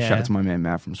so. Yeah. Shout out to my man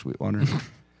Matt from Sweetwater.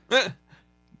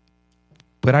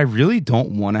 But I really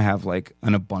don't want to have like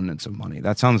an abundance of money.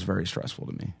 That sounds very stressful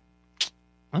to me.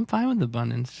 I'm fine with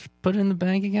abundance. Put it in the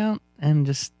bank account and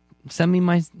just send me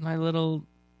my little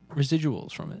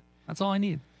residuals from it. That's all I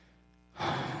need.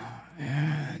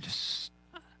 Yeah,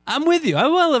 I'm with you. I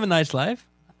want to live a nice life.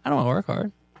 I don't want to work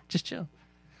hard. Just chill.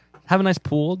 Have a nice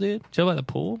pool, dude. Chill by the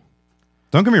pool.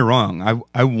 don't get me wrong.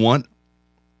 I want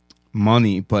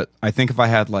money, but I think if I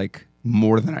had like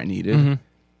more than I needed,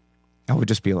 I would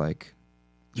just be like,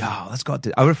 yo, let's go out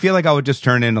to... I would feel like I would just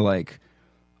turn into like,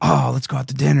 oh, let's go out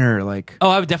to dinner. Like, Oh,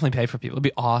 I would definitely pay for people. It'd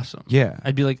be awesome. yeah.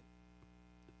 I'd be like,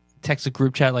 text a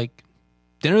group chat like,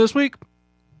 dinner this week?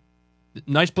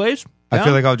 Nice place? I Down?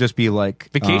 feel like I would just be like...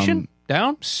 Vacation?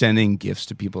 Down? sending gifts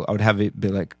to people. I would have it be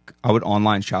like, I would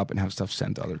online shop and have stuff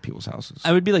sent to other people's houses.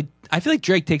 I would be like, I feel like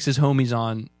Drake takes his homies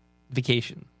on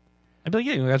vacation. I'd be like,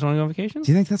 yeah, you guys want to go on vacation?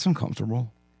 Do you think that's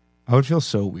uncomfortable? I would feel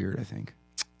so weird, I think.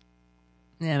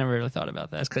 Yeah, I never really thought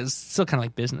about that. Because it's still kind of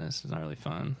like business. It's not really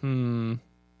fun.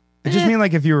 I just mean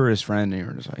like if you were his friend and you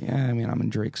were just like, yeah, I mean, I'm in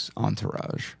Drake's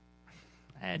entourage.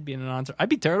 I'd be in an entourage. I'd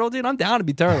be Turtle, dude. I'm down to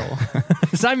be Turtle.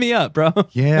 Sign me up, bro.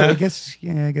 Yeah, I guess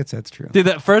that's true. Dude,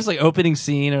 that first like opening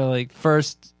scene or like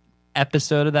first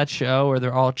episode of that show where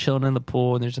they're all chilling in the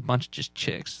pool and there's a bunch of just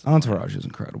chicks. Entourage is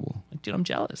incredible. Like, dude, I'm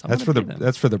jealous. That show's for the bros.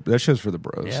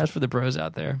 Yeah, that's for the bros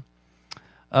out there.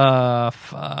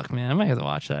 Fuck, man. I might have to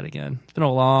watch that again. It's been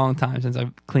a long time since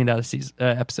I've cleaned out a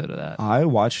episode of that. I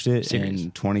watched it Series. in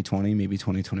 2020, maybe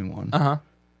 2021. Uh-huh.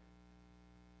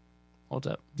 Holds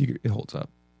up. It holds up.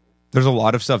 There's a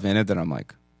lot of stuff in it that I'm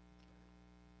like,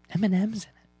 Eminem's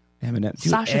in it. Eminem.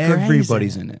 Dude, Sasha Grey's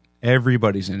everybody's in in it.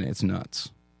 Everybody's in it. It's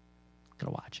nuts.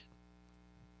 Gotta watch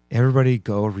it. Everybody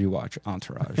go rewatch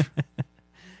Entourage.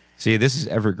 See, this is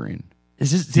evergreen.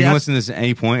 Is this, You can listen to this at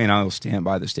any point, and I will stand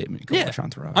by the statement. Go Yeah. watch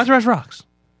Entourage. Entourage rocks.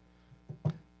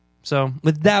 So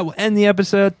with that, we'll end the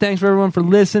episode. Thanks for everyone for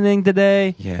listening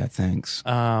today. Yeah, thanks.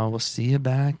 We'll see you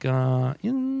back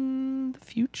in the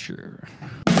future.